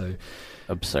mass. So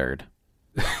absurd.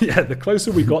 Yeah, the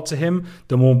closer we got to him,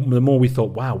 the more we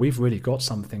thought, wow, we've really got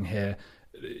something here,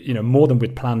 more than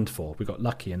we'd planned for. We got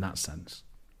lucky in that sense.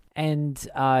 And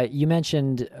you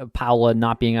mentioned Paula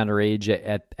not being underage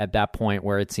at that point,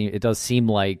 where it does seem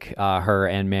like her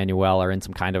and Manuel are in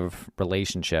some kind of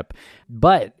relationship.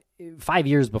 But 5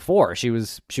 years before, she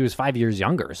was 5 years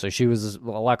younger, so she was a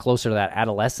lot closer to that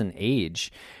adolescent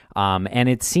age. And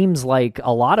it seems like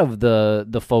a lot of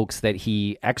the folks that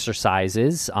he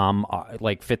exorcises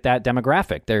like fit that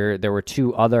demographic. There were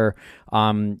two other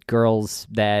girls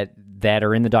that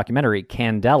are in the documentary,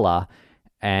 Candela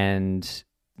and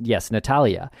yes,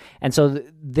 Natalia. And so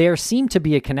there seemed to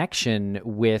be a connection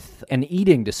with an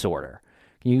eating disorder.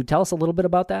 Can you tell us a little bit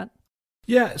about that?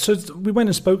 Yeah, so we went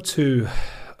and spoke to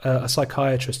a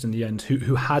psychiatrist in the end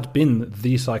who had been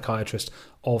the psychiatrist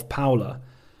of Paula.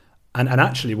 And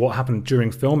actually what happened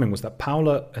during filming was that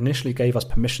Paula initially gave us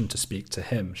permission to speak to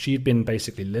him. She'd been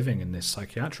basically living in this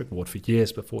psychiatric ward for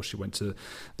years before she went to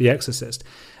The Exorcist.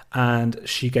 And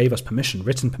she gave us permission,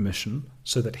 written permission,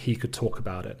 so that he could talk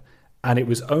about it. And it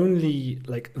was only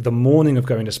like the morning of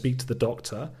going to speak to the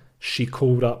doctor, she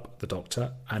called up the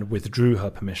doctor and withdrew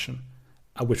her permission,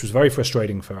 which was very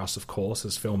frustrating for us, of course,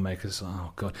 as filmmakers.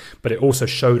 Oh, God. But it also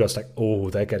showed us like,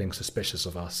 oh, they're getting suspicious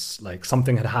of us. Like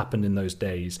something had happened in those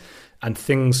days and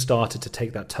things started to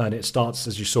take that turn. It starts,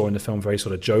 as you saw in the film, very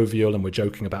sort of jovial and we're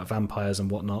joking about vampires and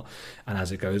whatnot. And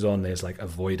as it goes on, there's like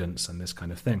avoidance and this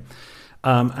kind of thing.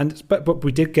 But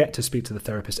we did get to speak to the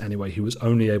therapist anyway, who was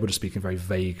only able to speak in very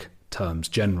vague terms,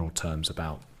 general terms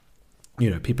about,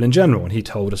 people in general. And he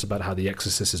told us about how The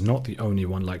Exorcist is not the only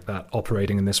one like that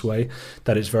operating in this way,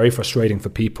 that it's very frustrating for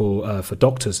people, for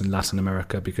doctors in Latin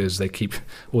America, because they keep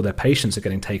all their patients are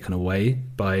getting taken away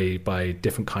by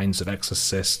different kinds of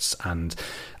exorcists and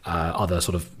other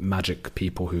sort of magic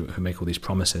people who make all these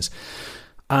promises.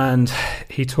 And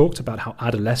he talked about how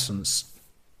adolescence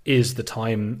is the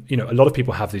time, a lot of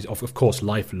people have these, of course,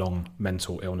 lifelong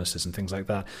mental illnesses and things like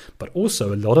that. But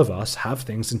also a lot of us have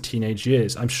things in teenage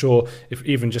years. I'm sure if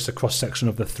even just a cross section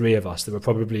of the three of us, there were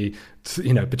probably,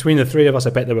 between the three of us,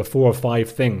 I bet there were 4 or 5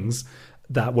 things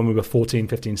that when we were 14,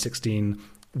 15, 16,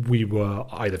 we were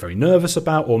either very nervous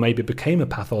about or maybe became a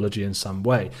pathology in some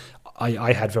way.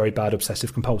 I had very bad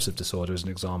obsessive compulsive disorder as an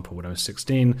example when I was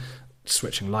 16,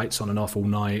 switching lights on and off all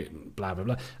night, blah, blah,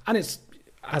 blah. And it's,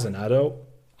 as an adult,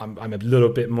 I'm a little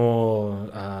bit more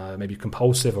maybe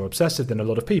compulsive or obsessive than a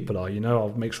lot of people are. I'll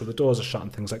make sure the doors are shut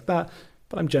and things like that,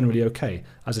 but I'm generally okay.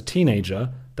 As a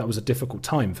teenager, that was a difficult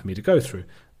time for me to go through.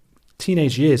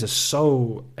 Teenage years are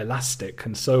so elastic,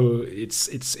 and so it's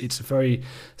a very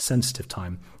sensitive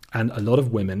time. And a lot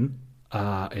of women,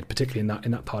 particularly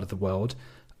in that part of the world,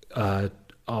 are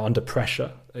under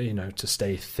pressure, to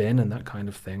stay thin and that kind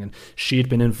of thing. And she had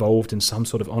been involved in some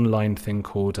sort of online thing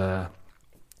called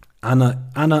Anna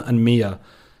and Mia.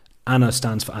 Anna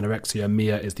stands for anorexia.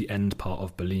 Mia is the end part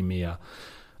of bulimia.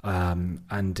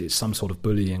 And it's some sort of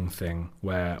bullying thing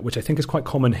which I think is quite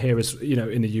common here, as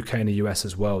in the UK and the US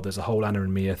as well. There's a whole Anna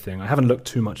and Mia thing. I haven't looked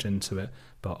too much into it,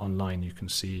 but online you can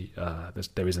see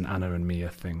there is an Anna and Mia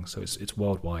thing. So it's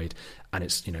worldwide, and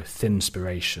it's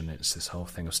thinspiration. It's this whole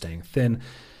thing of staying thin.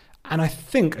 And I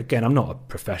think, again, I'm not a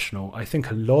professional, I think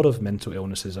a lot of mental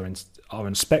illnesses are in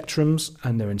spectrums,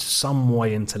 and they're in some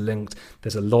way interlinked.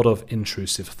 There's a lot of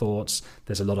intrusive thoughts.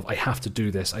 There's a lot of, I have to do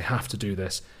this, I have to do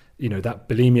this. That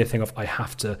bulimia thing of I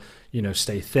have to,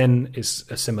 stay thin is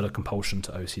a similar compulsion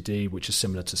to OCD, which is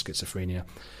similar to schizophrenia.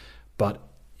 But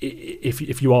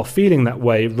if you are feeling that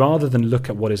way, rather than look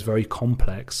at what is very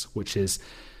complex, which is,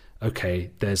 okay,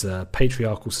 there's a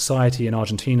patriarchal society in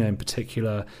Argentina in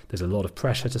particular. There's a lot of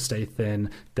pressure to stay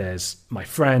thin. There's my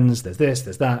friends. There's this,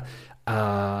 there's that.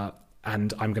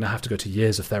 And I'm going to have to go to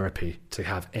years of therapy to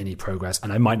have any progress.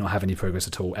 And I might not have any progress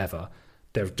at all ever.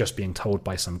 They're just being told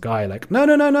by some guy like,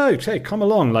 no, hey, come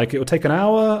along. Like, it will take an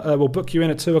hour. We'll book you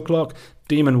in at 2:00.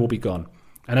 Demon will be gone.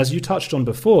 And as you touched on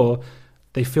before,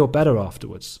 they feel better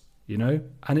afterwards,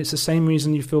 And it's the same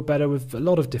reason you feel better with a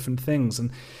lot of different things. And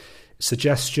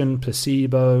suggestion,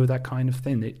 placebo, that kind of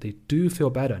thing. They do feel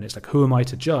better. And it's like, who am I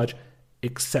to judge?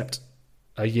 Except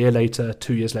a year later,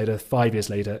 2 years later, 5 years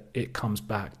later, it comes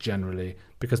back generally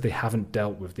because they haven't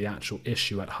dealt with the actual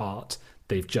issue at heart.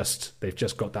 They've just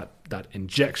got that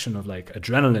injection of like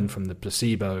adrenaline from the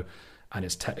placebo, and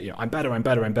it's I'm better,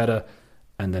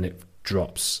 and then it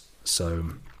drops. So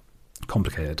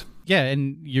complicated. Yeah,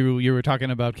 and you were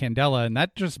talking about Candela, and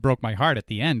that just broke my heart at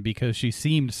the end because she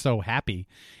seemed so happy.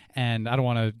 And I don't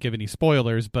want to give any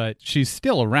spoilers, but she's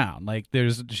still around. Like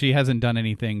she hasn't done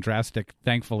anything drastic,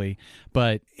 thankfully.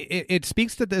 But it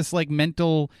speaks to this like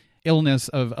mental illness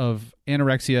of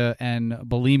anorexia and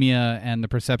bulimia and the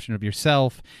perception of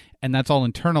yourself, and that's all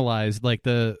internalized.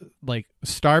 Like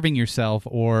starving yourself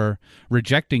or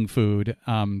rejecting food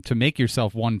to make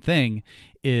yourself one thing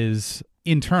is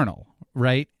internal,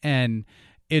 right? And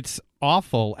it's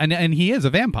awful. And he is a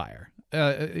vampire.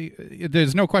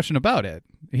 There's no question about it.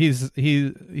 He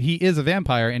is a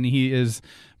vampire, and he is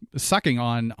sucking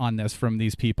on this from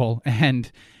these people.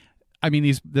 And I mean,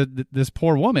 this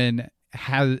poor woman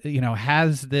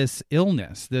has this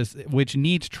illness, which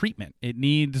needs treatment. It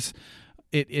needs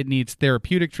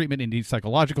therapeutic treatment. It needs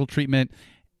psychological treatment.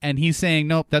 And he's saying,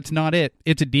 nope, that's not it.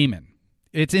 It's a demon.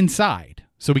 It's inside.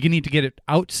 So we need to get it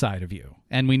outside of you,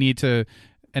 and we need to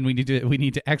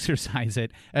exercise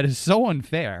it. That is so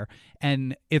unfair.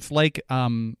 And it's like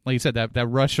you said, that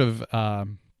rush of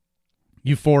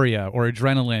euphoria or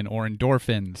adrenaline or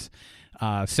endorphins,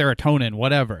 serotonin,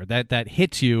 whatever that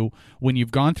hits you when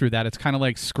you've gone through that. It's kind of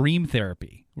like scream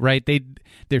therapy, right?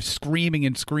 They're screaming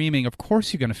and screaming. Of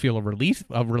course, you're going to feel a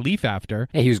relief after.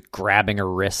 Yeah, he was grabbing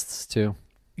her wrists too.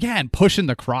 Yeah, and pushing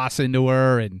the cross into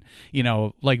her, and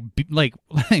like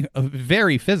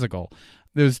very physical.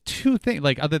 There's two things,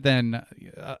 like other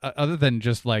than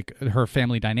just like her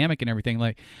family dynamic and everything.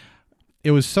 Like,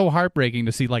 it was so heartbreaking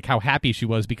to see like how happy she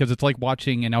was, because it's like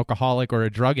watching an alcoholic or a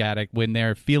drug addict when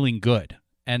they're feeling good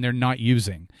and they're not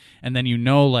using, and then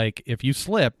like if you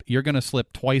slip, you're going to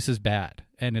slip twice as bad,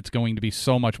 and it's going to be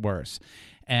so much worse,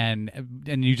 and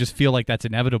you just feel like that's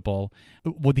inevitable.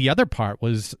 Well, the other part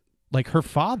was like her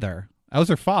father. That was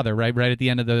her father, right at the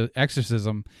end of the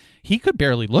exorcism. He could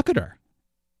barely look at her.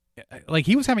 Like,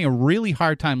 he was having a really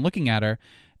hard time looking at her.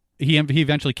 He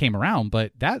eventually came around,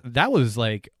 but that was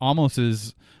like almost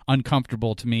as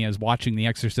uncomfortable to me as watching the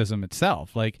exorcism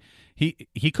itself. Like,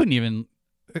 he couldn't even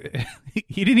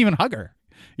he didn't even hug her.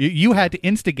 You had to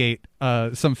instigate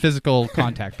some physical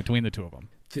contact between the two of them.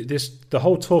 The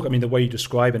whole talk, I mean, the way you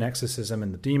describe an exorcism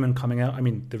and the demon coming out, I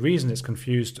mean, the reason it's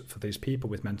confused for these people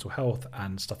with mental health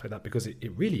and stuff like that, because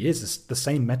it really is the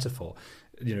same metaphor.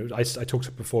 I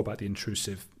talked before about the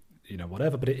intrusive,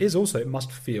 whatever, but it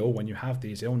must feel when you have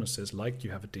these illnesses like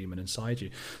you have a demon inside you.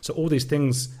 So all these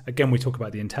things, again, we talk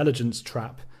about the intelligence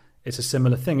trap. It's a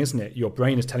similar thing, isn't it? Your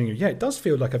brain is telling you, yeah, it does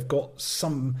feel like I've got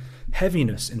some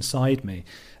heaviness inside me,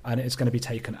 and it's going to be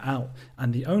taken out.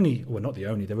 And there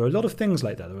were a lot of things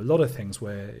like that. There were a lot of things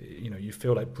where, you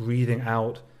feel like breathing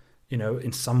out,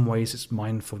 in some ways it's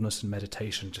mindfulness and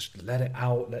meditation. Just let it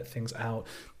out, let things out.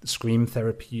 The scream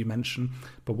therapy you mentioned.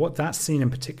 But what that scene in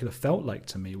particular felt like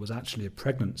to me was actually a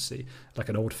pregnancy, like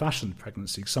an old-fashioned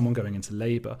pregnancy, someone going into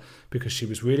labor, because she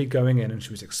was really going in and she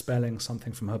was expelling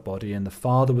something from her body, and the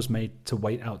father was made to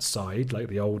wait outside like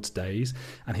the old days,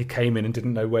 and he came in and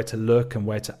didn't know where to look and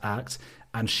where to act.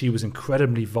 And she was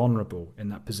incredibly vulnerable in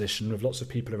that position with lots of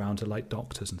people around her, like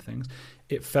doctors and things.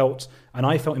 And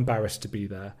I felt embarrassed to be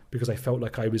there, because I felt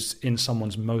like I was in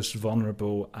someone's most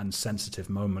vulnerable and sensitive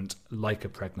moment, like a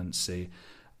pregnancy.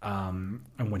 And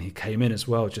when he came in as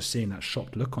well, just seeing that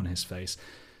shocked look on his face,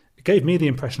 it gave me the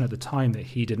impression at the time that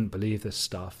he didn't believe this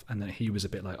stuff, and that he was a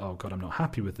bit like, oh God, I'm not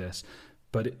happy with this.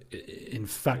 But in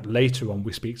fact, later on,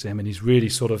 we speak to him, and he's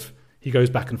really he goes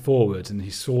back and forwards, and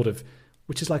he's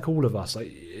which is like all of us.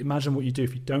 Like, imagine what you do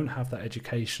if you don't have that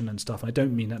education and stuff. And I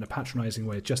don't mean that in a patronizing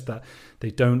way, just that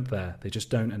they just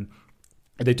don't. And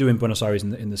they do in Buenos Aires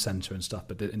in the center and stuff,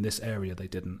 but in this area they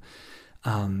didn't.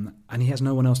 And he has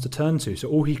no one else to turn to. So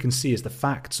all he can see is the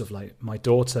facts of, like, my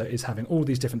daughter is having all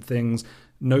these different things.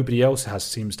 Nobody else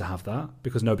seems to have that,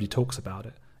 because nobody talks about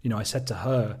it. I said to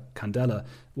her, Candela,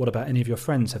 what about any of your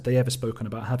friends? Have they ever spoken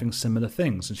about having similar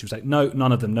things? And she was like, no,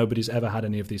 none of them. Nobody's ever had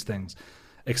any of these things.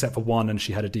 Except for one, and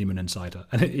she had a demon inside her.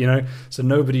 And so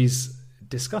nobody's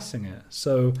discussing it.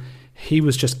 So he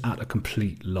was just at a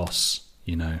complete loss,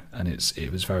 and it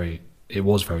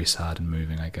was very sad and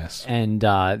moving, I guess. And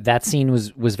that scene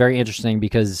was very interesting,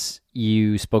 because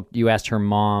you asked her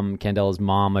mom, Candela's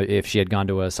mom, if she had gone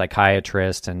to a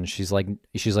psychiatrist, and she's like,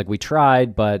 we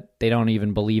tried, but they don't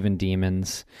even believe in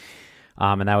demons.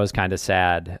 And that was kind of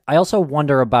sad. I also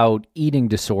wonder about eating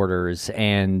disorders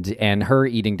and her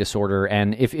eating disorder.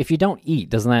 And if you don't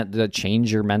eat, doesn't that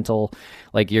change your mental,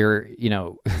 like your,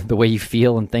 the way you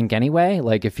feel and think anyway?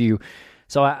 Like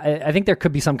so I think there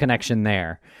could be some connection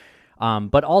there.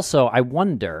 But also I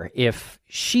wonder if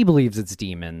she believes it's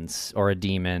demons or a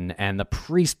demon and the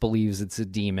priest believes it's a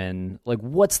demon, like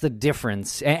what's the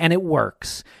difference? And it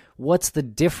works. What's the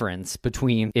difference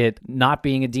between it not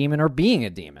being a demon or being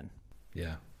a demon?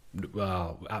 Yeah.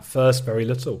 Well, at first, very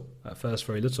little. I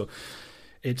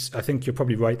think you're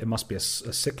probably right. There must be a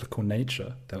cyclical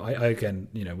nature. Though again,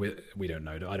 we don't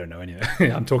know. I don't know any.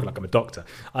 I'm talking like I'm a doctor.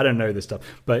 I don't know this stuff,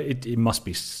 but it must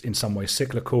be in some way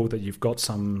cyclical. That you've got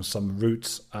some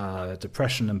roots,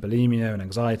 depression and bulimia and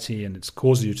anxiety, and it's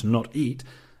causing you to not eat.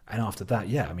 And after that,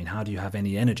 how do you have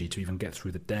any energy to even get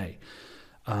through the day?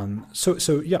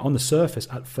 So yeah, on the surface,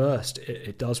 at first,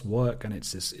 it does work, and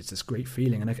it's this great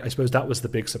feeling. And I suppose that was the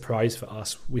big surprise for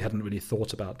us. We hadn't really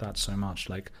thought about that so much.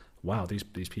 Like, wow,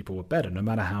 these people were better. No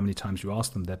matter how many times you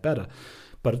ask them, they're better.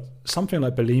 But something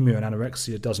like bulimia and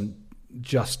anorexia doesn't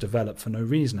just develop for no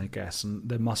reason, I guess. And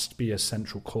there must be a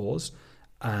central cause.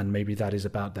 And maybe that is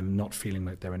about them not feeling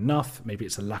like they're enough. Maybe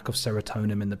it's a lack of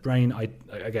serotonin in the brain. I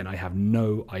have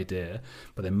no idea,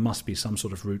 but there must be some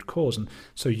sort of root cause. And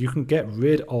so you can get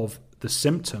rid of the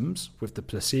symptoms with the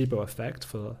placebo effect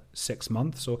for 6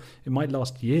 months, or it might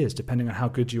last years, depending on how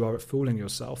good you are at fooling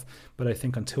yourself. But I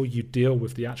think until you deal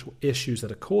with the actual issues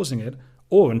that are causing it,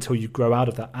 or until you grow out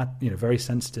of that, very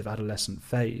sensitive adolescent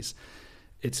phase,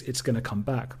 it's going to come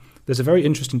back. There's a very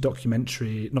interesting there's a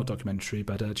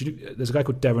guy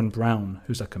called Derren Brown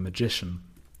who's like a magician,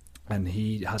 and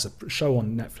he has a show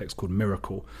on Netflix called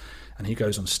Miracle, and he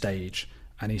goes on stage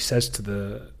and he says to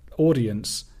the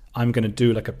audience, I'm going to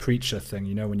do like a preacher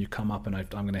thing, when you come up and I'm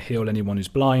going to heal anyone who's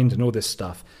blind and all this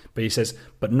stuff. But he says,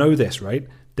 but know this, right?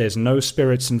 There's no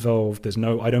spirits involved.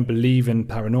 I don't believe in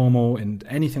paranormal and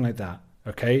anything like that.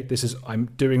 Okay. I'm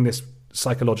doing this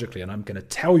psychologically, and I'm going to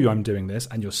tell you I'm doing this,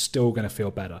 and you're still going to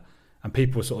feel better. And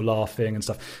people are sort of laughing and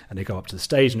stuff, and they go up to the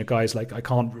stage, and the guy's like,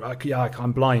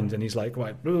 I'm blind, and he's like,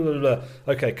 right, blah, blah, blah.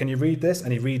 Okay, can you read this?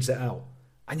 And he reads it out,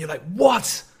 and you're like,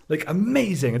 what? Like,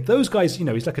 amazing. And those guys,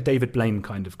 he's like a David Blaine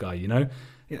kind of guy,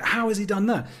 how has he done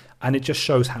that? And it just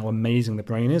shows how amazing the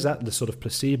brain is at the sort of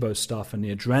placebo stuff and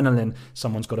the adrenaline.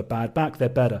 Someone's got a bad back, they're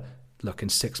better. Look, in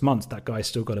 6 months, that guy's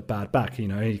still got a bad back. He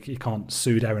can't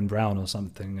sue Derren Brown or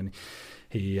something. And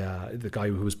the guy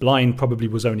who was blind probably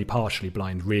was only partially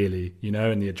blind, really,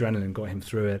 and the adrenaline got him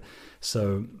through it.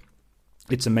 So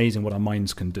it's amazing what our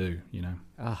minds can do,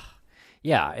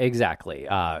 Yeah, exactly.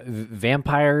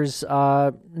 Vampires,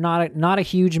 not a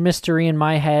huge mystery in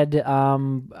my head.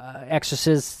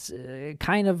 Exorcists,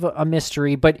 kind of a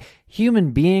mystery, but human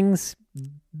beings,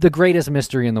 the greatest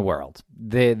mystery in the world.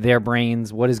 Their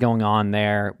brains, what is going on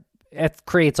there, it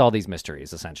creates all these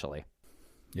mysteries, essentially.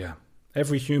 Yeah.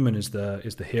 Every human is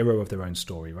the hero of their own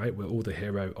story, right? We're all the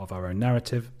hero of our own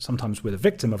narrative. Sometimes we're the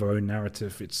victim of our own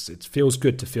narrative. It feels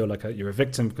good to feel like you're a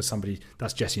victim, because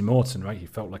that's Jesse Morton, right? He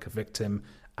felt like a victim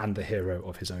and the hero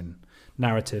of his own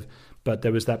narrative. But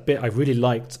there was that bit I really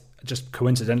liked, just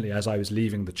coincidentally, as I was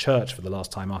leaving the church for the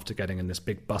last time after getting in this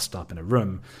big bust up in a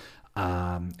room.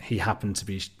 He happened to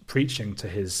be preaching to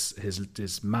his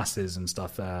masses and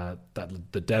stuff, that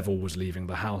the devil was leaving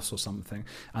the house or something.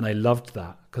 And I loved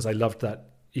that, because I loved that,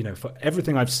 for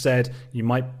everything I've said, you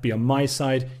might be on my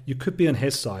side, you could be on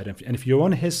his side. And if you're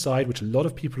on his side, which a lot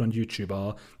of people on YouTube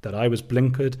are, that I was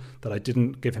blinkered, that I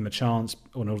didn't give him a chance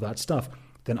and all that stuff,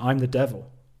 then I'm the devil,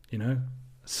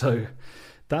 So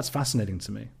that's fascinating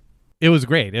to me. It was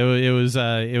great.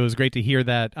 It was great to hear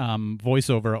that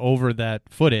voiceover over that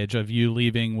footage of you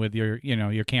leaving with your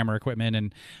camera equipment,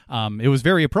 and it was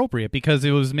very appropriate, because it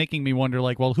was making me wonder,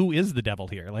 like, well, who is the devil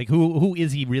here? Like, who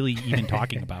is he really even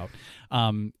talking about?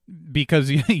 Because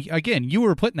again, you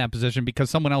were put in that position because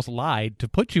someone else lied to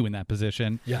put you in that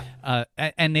position. Yeah.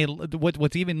 And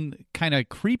what's even kind of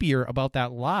creepier about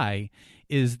that lie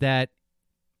is that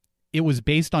it was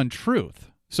based on truth.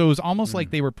 So it was almost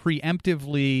like they were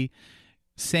preemptively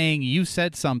saying you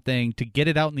said something to get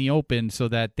it out in the open so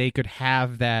that they could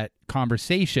have that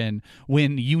conversation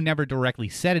when you never directly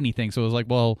said anything. So it was like,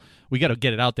 well, we got to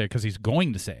get it out there because he's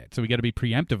going to say it. So we got to be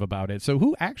preemptive about it. So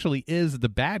who actually is the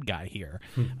bad guy here?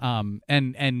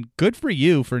 And good for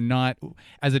you for not,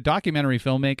 as a documentary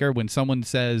filmmaker, when someone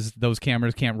says those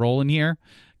cameras can't roll in here,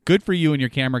 good for you and your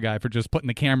camera guy for just putting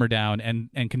the camera down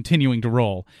and continuing to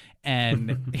roll.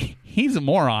 And he's a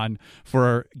moron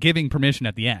for giving permission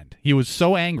at the end. He was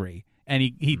so angry And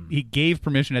he gave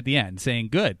permission at the end, saying,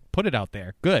 "Good, put it out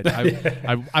there. Good.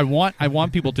 I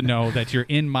want people to know that you're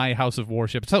in my house of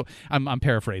worship." So I'm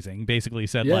paraphrasing. Basically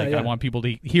said I want people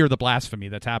to hear the blasphemy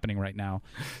that's happening right now.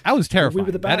 That was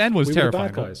terrifying. That end was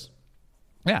terrifying.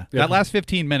 Yeah, that last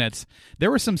 15 minutes,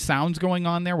 there were some sounds going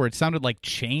on there where it sounded like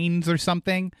chains or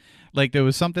something. Like there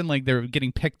was something like they were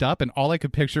getting picked up, and all I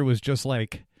could picture was just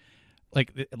like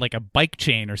a bike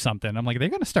chain or something. I'm like, they're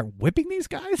going to start whipping these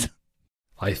guys?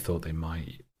 I thought they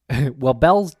might. Well,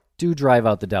 bells do drive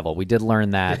out the devil. We did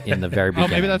learn that in the very beginning.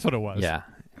 Oh, maybe that's what it was. Yeah.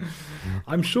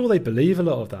 I'm sure they believe a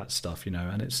lot of that stuff,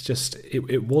 and it's just,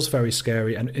 it was very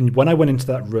scary. And when I went into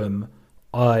that room,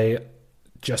 I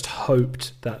just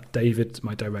hoped that David,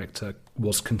 my director,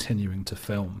 was continuing to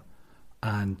film.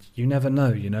 And you never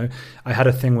know, I had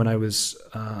a thing when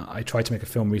I tried to make a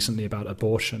film recently about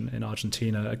abortion in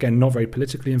Argentina. Again, not very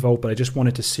politically involved, but I just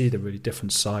wanted to see the really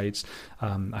different sides.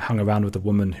 I hung around with a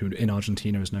woman who in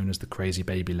Argentina is known as the crazy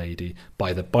baby lady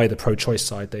by the pro-choice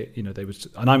side. They was,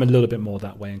 and I'm a little bit more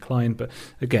that way inclined, but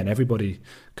again, everybody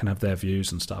can have their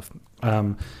views and stuff.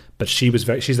 But she's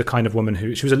the kind of woman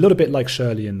she was a little bit like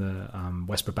Shirley in the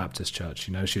Westboro Baptist Church.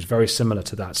 She was very similar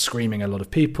to that, screaming at a lot of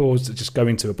people, just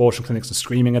going to abortion clinics and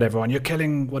screaming at everyone, "You're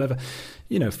killing whatever,"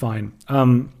 fine.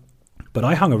 But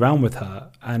I hung around with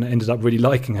her and ended up really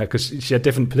liking her because she had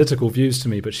different political views to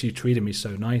me, but she treated me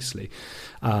so nicely,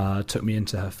 took me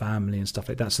into her family and stuff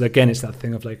like that. So again, it's that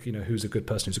thing of who's a good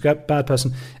person, who's a bad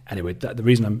person. Anyway, the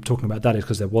reason I'm talking about that is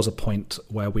because there was a point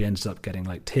where we ended up getting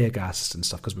tear gassed and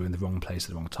stuff because we were in the wrong place at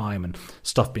the wrong time and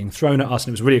stuff being thrown at us. And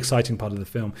it was a really exciting part of the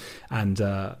film. And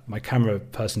my camera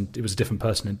person, it was a different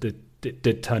person, and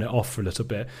did turn it off for a little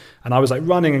bit, and I was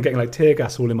running and getting tear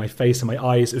gas all in my face and my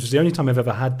eyes. It was the only time I've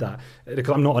ever had that,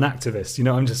 because I'm not an activist,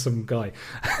 I'm just some guy,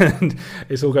 and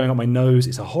it's all going on my nose.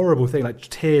 It's a horrible thing,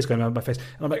 tears going around my face,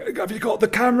 and I'm like, "Have you got the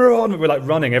camera on?" And we're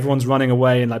running, everyone's running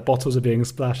away, and bottles are being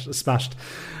smashed.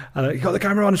 And "You got the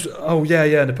camera on?" "Oh yeah,"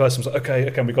 and the person was like,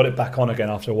 okay, and we got it back on again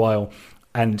after a while.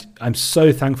 And I'm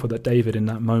so thankful that David in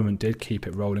that moment did keep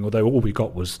it rolling, although all we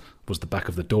got was the back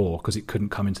of the door, because he couldn't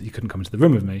come into the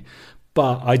room with me.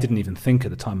 But I didn't even think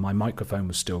at the time my microphone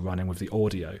was still running with the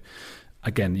audio.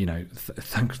 Again,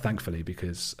 thankfully,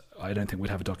 because I don't think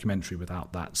we'd have a documentary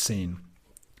without that scene.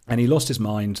 And he lost his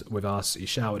mind with us. He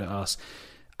shouted at us.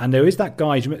 And there is that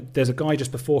guy, there's a guy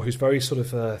just before who's very sort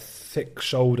of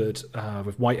thick-shouldered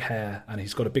with white hair, and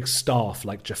he's got a big staff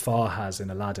like Jafar has in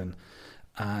Aladdin.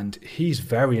 And he's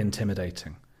very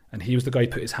intimidating. And he was the guy who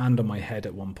put his hand on my head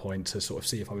at one point to sort of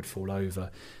see if I would fall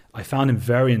over. I found him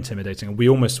very intimidating. And we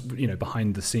almost,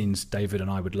 behind the scenes, David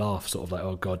and I would laugh, sort of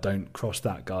 "Oh God, don't cross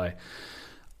that guy."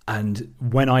 And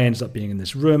when I ended up being in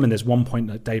this room, and there's one point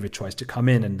that David tries to come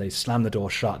in and they slam the door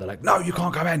shut. They're like, "No, you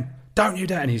can't come in. Don't you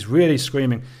dare." And he's really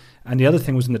screaming. And the other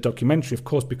thing was in the documentary, of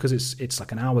course, because it's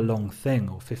like an hour-long thing,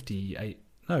 or 40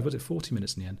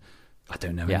 minutes in the end? I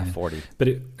don't know. Yeah, 40. But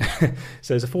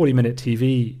so it's a 40-minute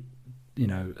TV,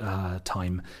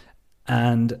 time,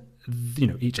 and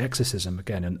each exorcism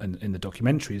again, and in the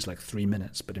documentary is 3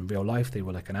 minutes, but in real life they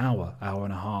were an hour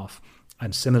and a half.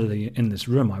 And similarly, in this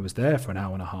room, I was there for an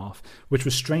hour and a half, which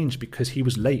was strange because he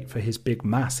was late for his big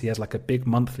mass. He has a big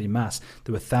monthly mass.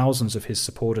 There were thousands of his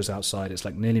supporters outside. It's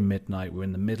nearly midnight. We're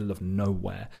in the middle of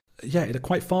nowhere. Yeah, it's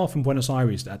quite far from Buenos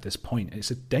Aires at this point. It's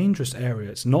a dangerous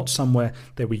area. It's not somewhere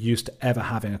that we're used to ever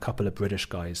having a couple of British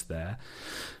guys there.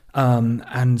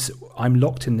 And I'm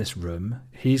locked in this room.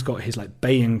 He's got his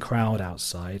baying crowd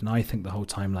outside, and I think the whole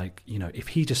time, if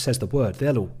he just says the word,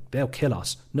 they'll kill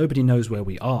us. Nobody knows where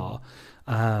we are.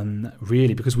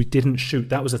 Really, because we didn't shoot.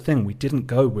 That was the thing. We didn't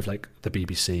go with the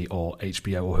BBC or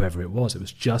HBO or whoever it was. It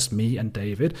was just me and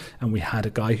David, and we had a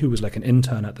guy who was an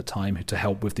intern at the time to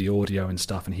help with the audio and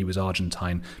stuff, and he was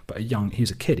Argentine, but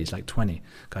he's a kid. He's 20. A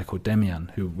guy called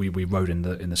Demian, who we wrote in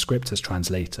the script as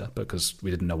translator because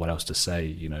we didn't know what else to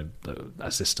say. The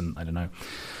assistant, I don't know.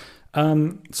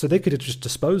 So they could have just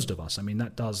disposed of us. I mean,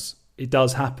 it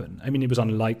does happen. I mean, it was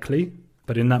unlikely.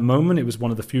 But in that moment, it was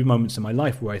one of the few moments in my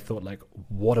life where I thought,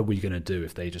 what are we going to do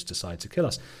if they just decide to kill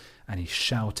us? And he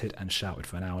shouted and shouted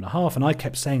for an hour and a half. And I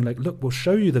kept saying, look, we'll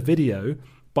show you the video.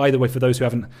 By the way, for those who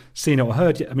haven't seen it or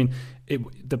heard yet, I mean,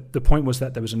 the point was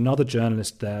that there was another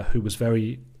journalist there who was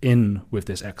very in with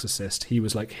this exorcist. He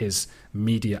was his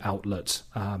media outlet.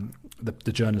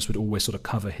 The journalist would always sort of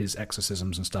cover his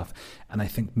exorcisms and stuff. And I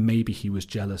think maybe he was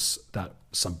jealous that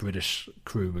some British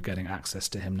crew were getting access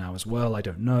to him now as well. I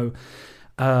don't know.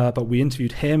 But we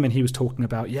interviewed him, and he was talking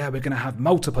about, we're going to have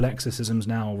multiple exorcisms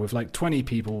now with 20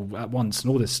 people at once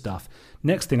and all this stuff.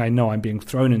 Next thing I know, I'm being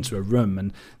thrown into a room,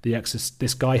 and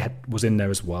this guy was in there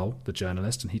as well, the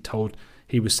journalist, and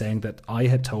He was saying that I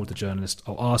had told the journalist,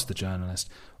 or asked the journalist,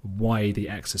 why the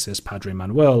exorcist Padre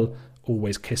Manuel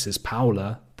always kisses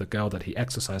Paula, the girl that he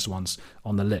exorcised once,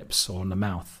 on the lips or on the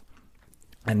mouth.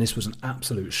 And this was an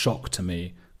absolute shock to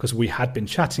me, because we had been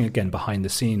chatting again behind the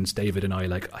scenes, David and I,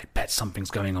 like, I bet something's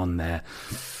going on there,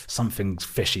 something's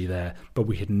fishy there. But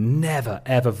we had never,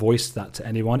 ever voiced that to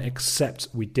anyone, except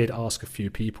we did ask a few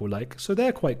people, like, so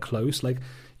they're quite close, like,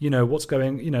 you know, what's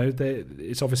going, you know,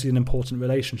 it's obviously an important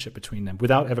relationship between them,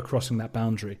 without ever crossing that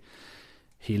boundary.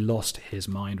 He lost his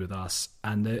mind with us.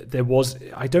 And there was,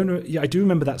 I don't know, yeah, I do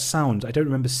remember that sound. I don't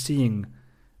remember seeing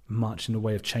much in the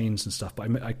way of chains and stuff, but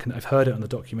I've heard it on the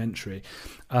documentary.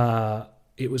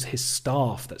 It was his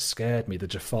staff that scared me, the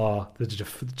Jafar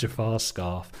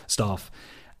staff,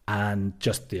 and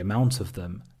just the amount of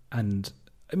them. And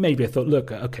maybe I thought,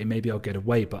 look, okay, maybe I'll get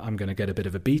away, but I'm going to get a bit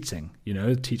of a beating, you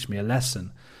know, teach me a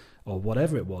lesson or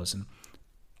whatever it was. And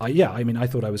I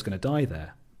thought I was going to die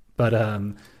there. But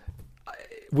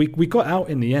we got out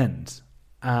in the end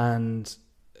and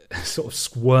sort of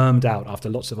squirmed out after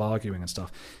lots of arguing and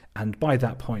stuff. And by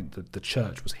that point, the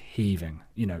church was heaving.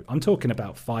 You know, I'm talking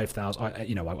about 5,000.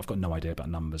 I've got no idea about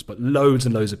numbers, but loads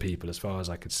and loads of people as far as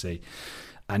I could see.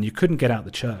 And you couldn't get out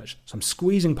the church. So I'm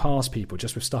squeezing past people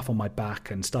just with stuff on my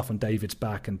back and stuff on David's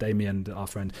back and Damien, our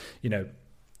friend, you know,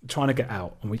 trying to get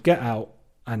out. And we get out,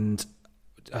 and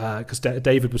because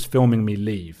David was filming me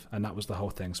leave, and that was the whole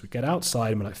thing. So we get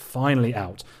outside and we're like, finally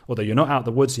out. Although you're not out of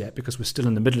the woods yet, because we're still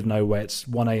in the middle of nowhere. It's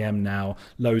 1 a.m. now,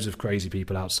 loads of crazy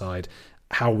people outside.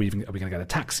 How are we going to get a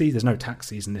taxi? There's no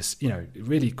taxis in this, you know,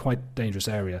 really quite dangerous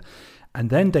area. And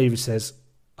then David says,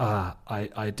 I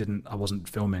wasn't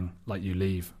filming like you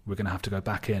leave. We're going to have to go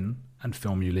back in and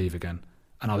film you leave again.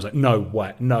 And I was like, no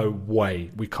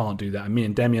way, we can't do that. And me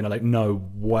and Damien are like, no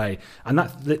way. And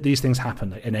these things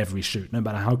happen in every shoot, no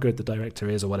matter how good the director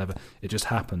is or whatever, it just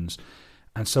happens.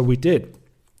 And so we did.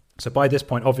 So by this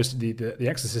point, obviously, the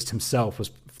exorcist himself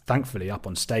was thankfully up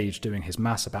on stage doing his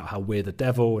mass about how we're the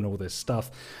devil and all this stuff.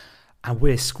 And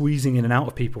we're squeezing in and out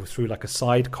of people through like a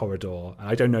side corridor. And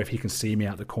I don't know if he can see me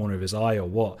out the corner of his eye or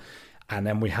what. And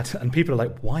then and people are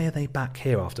like, why are they back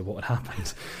here after what had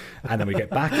happened? And then we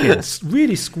get back in,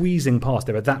 really squeezing past.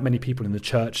 There were that many people in the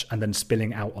church, and then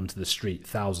spilling out onto the street,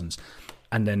 thousands.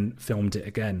 And then filmed it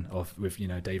again with, you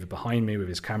know, David behind me with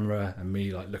his camera and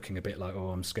me like looking a bit like, oh,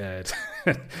 I'm scared.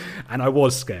 And I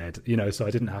was scared, you know, so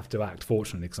I didn't have to act,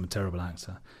 fortunately, because I'm a terrible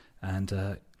actor.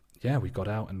 And we got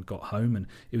out and got home. And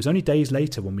it was only days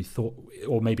later when we thought,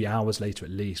 or maybe hours later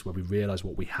at least, where we realized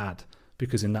what we had.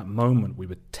 Because in that moment we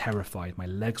were terrified. My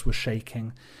legs were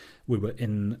shaking. We were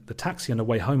in the taxi on the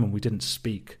way home and we didn't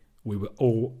speak. We were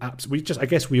all I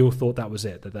guess we all thought that was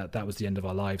it, that was the end of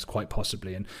our lives, quite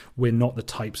possibly. And we're not the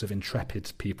types of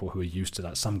intrepid people who are used to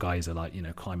that. Some guys are like, you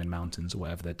know, climbing mountains or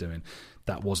whatever they're doing.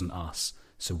 That wasn't us.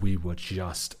 So we were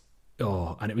just,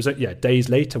 and it was, days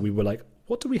later we were like,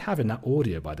 what do we have in that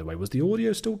audio, by the way? Was the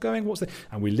audio still going?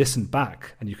 And we listened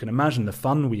back, and you can imagine the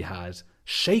fun we had,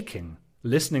 shaking,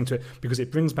 listening to it, because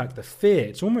it brings back the fear.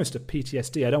 It's almost a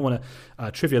PTSD. I don't want to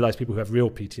trivialize people who have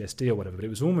real PTSD or whatever, but it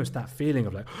was almost that feeling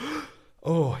of like,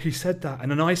 oh, he said that,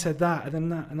 and then I said that, and then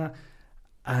that, and that.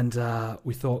 And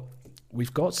we thought,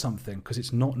 we've got something, because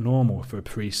it's not normal for a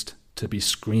priest to be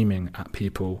screaming at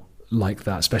people like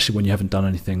that, especially when you haven't done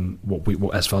anything,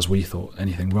 as far as we thought,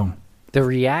 anything wrong. The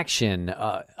reaction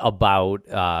about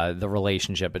the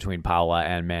relationship between Paula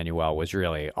and Manuel was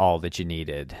really all that you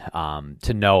needed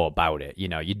to know about it. You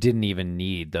know, you didn't even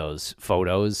need those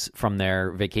photos from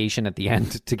their vacation at the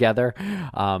end together,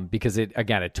 because it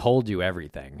told you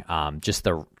everything. Just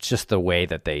the way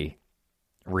that they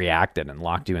reacted and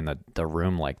locked you in the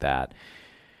room like that.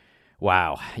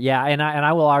 Wow. Yeah, and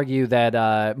I will argue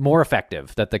that more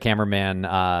effective that the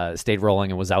cameraman stayed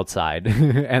rolling and was outside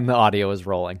and the audio was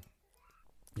rolling.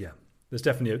 Yeah, that's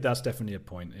definitely a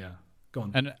point. Yeah, go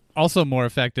on. And also more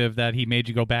effective that he made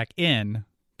you go back in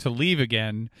to leave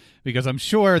again, because I'm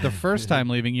sure the first time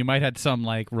leaving you might had some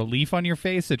like relief on your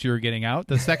face that you were getting out.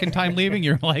 The second time leaving,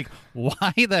 you're like,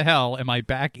 why the hell am I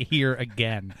back here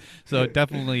again? So it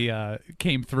definitely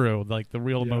came through. Like the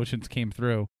real emotions came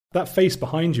through. That face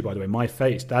behind you, by the way, my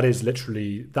face, that's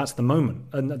the moment.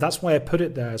 And that's why I put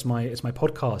it there as my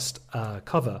podcast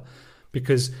cover.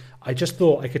 Because I just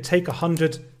thought I could take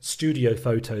 100 studio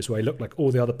photos where I look like all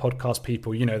the other podcast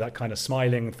people, you know, that kind of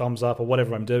smiling, thumbs up or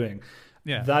whatever I'm doing.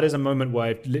 Yeah. That is a moment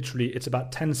where it's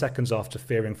about 10 seconds after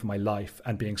fearing for my life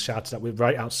and being shouted at. We're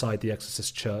right outside the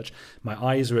Exorcist church. My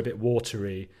eyes are a bit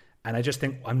watery And I just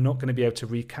think I'm not going to be able to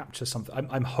recapture something.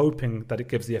 I'm hoping that it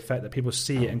gives the effect that people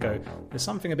see it and go, there's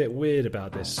something a bit weird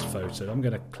about this photo. I'm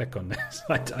going to click on this.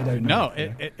 I don't know.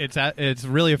 No, it's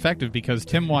really effective because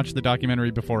Tim watched the documentary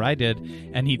before I did,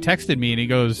 and he texted me and he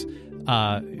goes,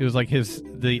 it was like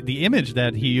the image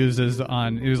that he uses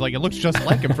on, it was like, it looks just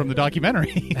like him from the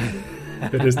documentary.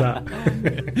 It is that.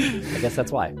 I guess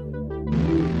that's why.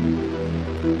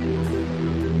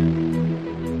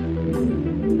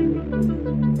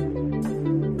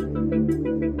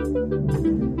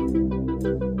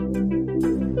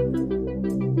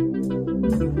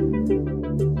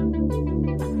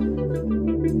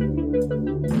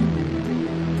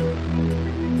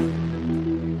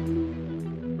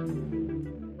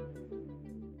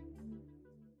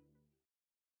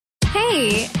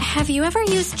 Hey, have you ever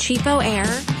used Cheapo Air?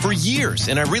 For years,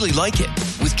 and I really like it.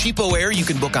 With Cheapo Air, you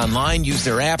can book online, use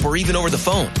their app, or even over the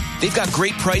phone. They've got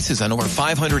great prices on over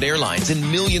 500 airlines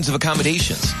and millions of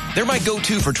accommodations. They're my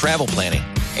go-to for travel planning.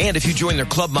 And if you join their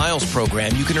Club Miles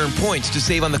program, you can earn points to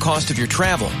save on the cost of your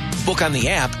travel. Book on the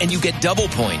app, and you get double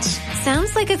points.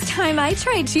 Sounds like it's time I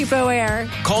tried Cheapo Air.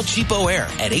 Call Cheapo Air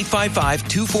at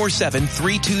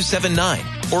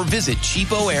 855-247-3279 or visit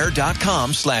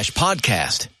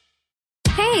cheapoair.com/podcast.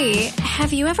 Hey,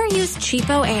 have you ever used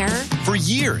Cheapo Air? For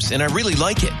years, and I really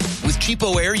like it. With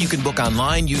Cheapo Air, you can book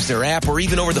online, use their app, or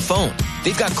even over the phone.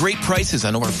 They've got great prices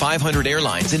on over 500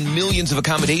 airlines and millions of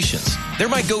accommodations. They're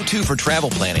my go-to for travel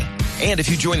planning. And if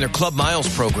you join their Club Miles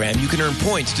program, you can earn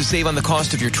points to save on the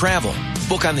cost of your travel.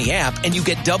 Book on the app, and you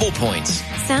get double points.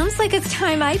 Sounds like it's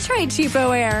time I tried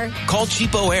Cheapo Air. Call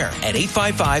Cheapo Air at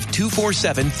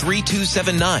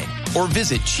 855-247-3279 or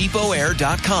visit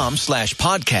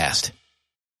cheapoair.com/podcast.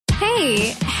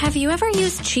 Hey, have you ever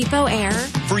used Cheapo Air?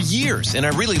 For years, and I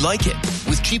really like it.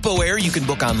 With Cheapo Air, you can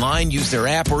book online, use their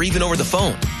app, or even over the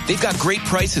phone. They've got great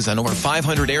prices on over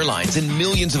 500 airlines and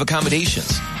millions of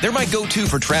accommodations. They're my go-to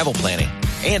for travel planning.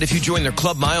 And if you join their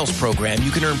Club Miles program,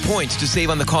 you can earn points to save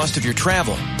on the cost of your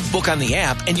travel. Book on the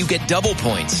app, and you get double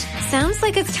points. Sounds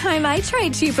like it's time I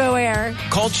tried Cheapo Air.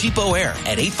 Call Cheapo Air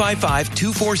at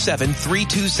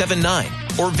 855-247-3279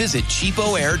 or visit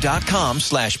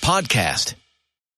cheapoair.com/podcast.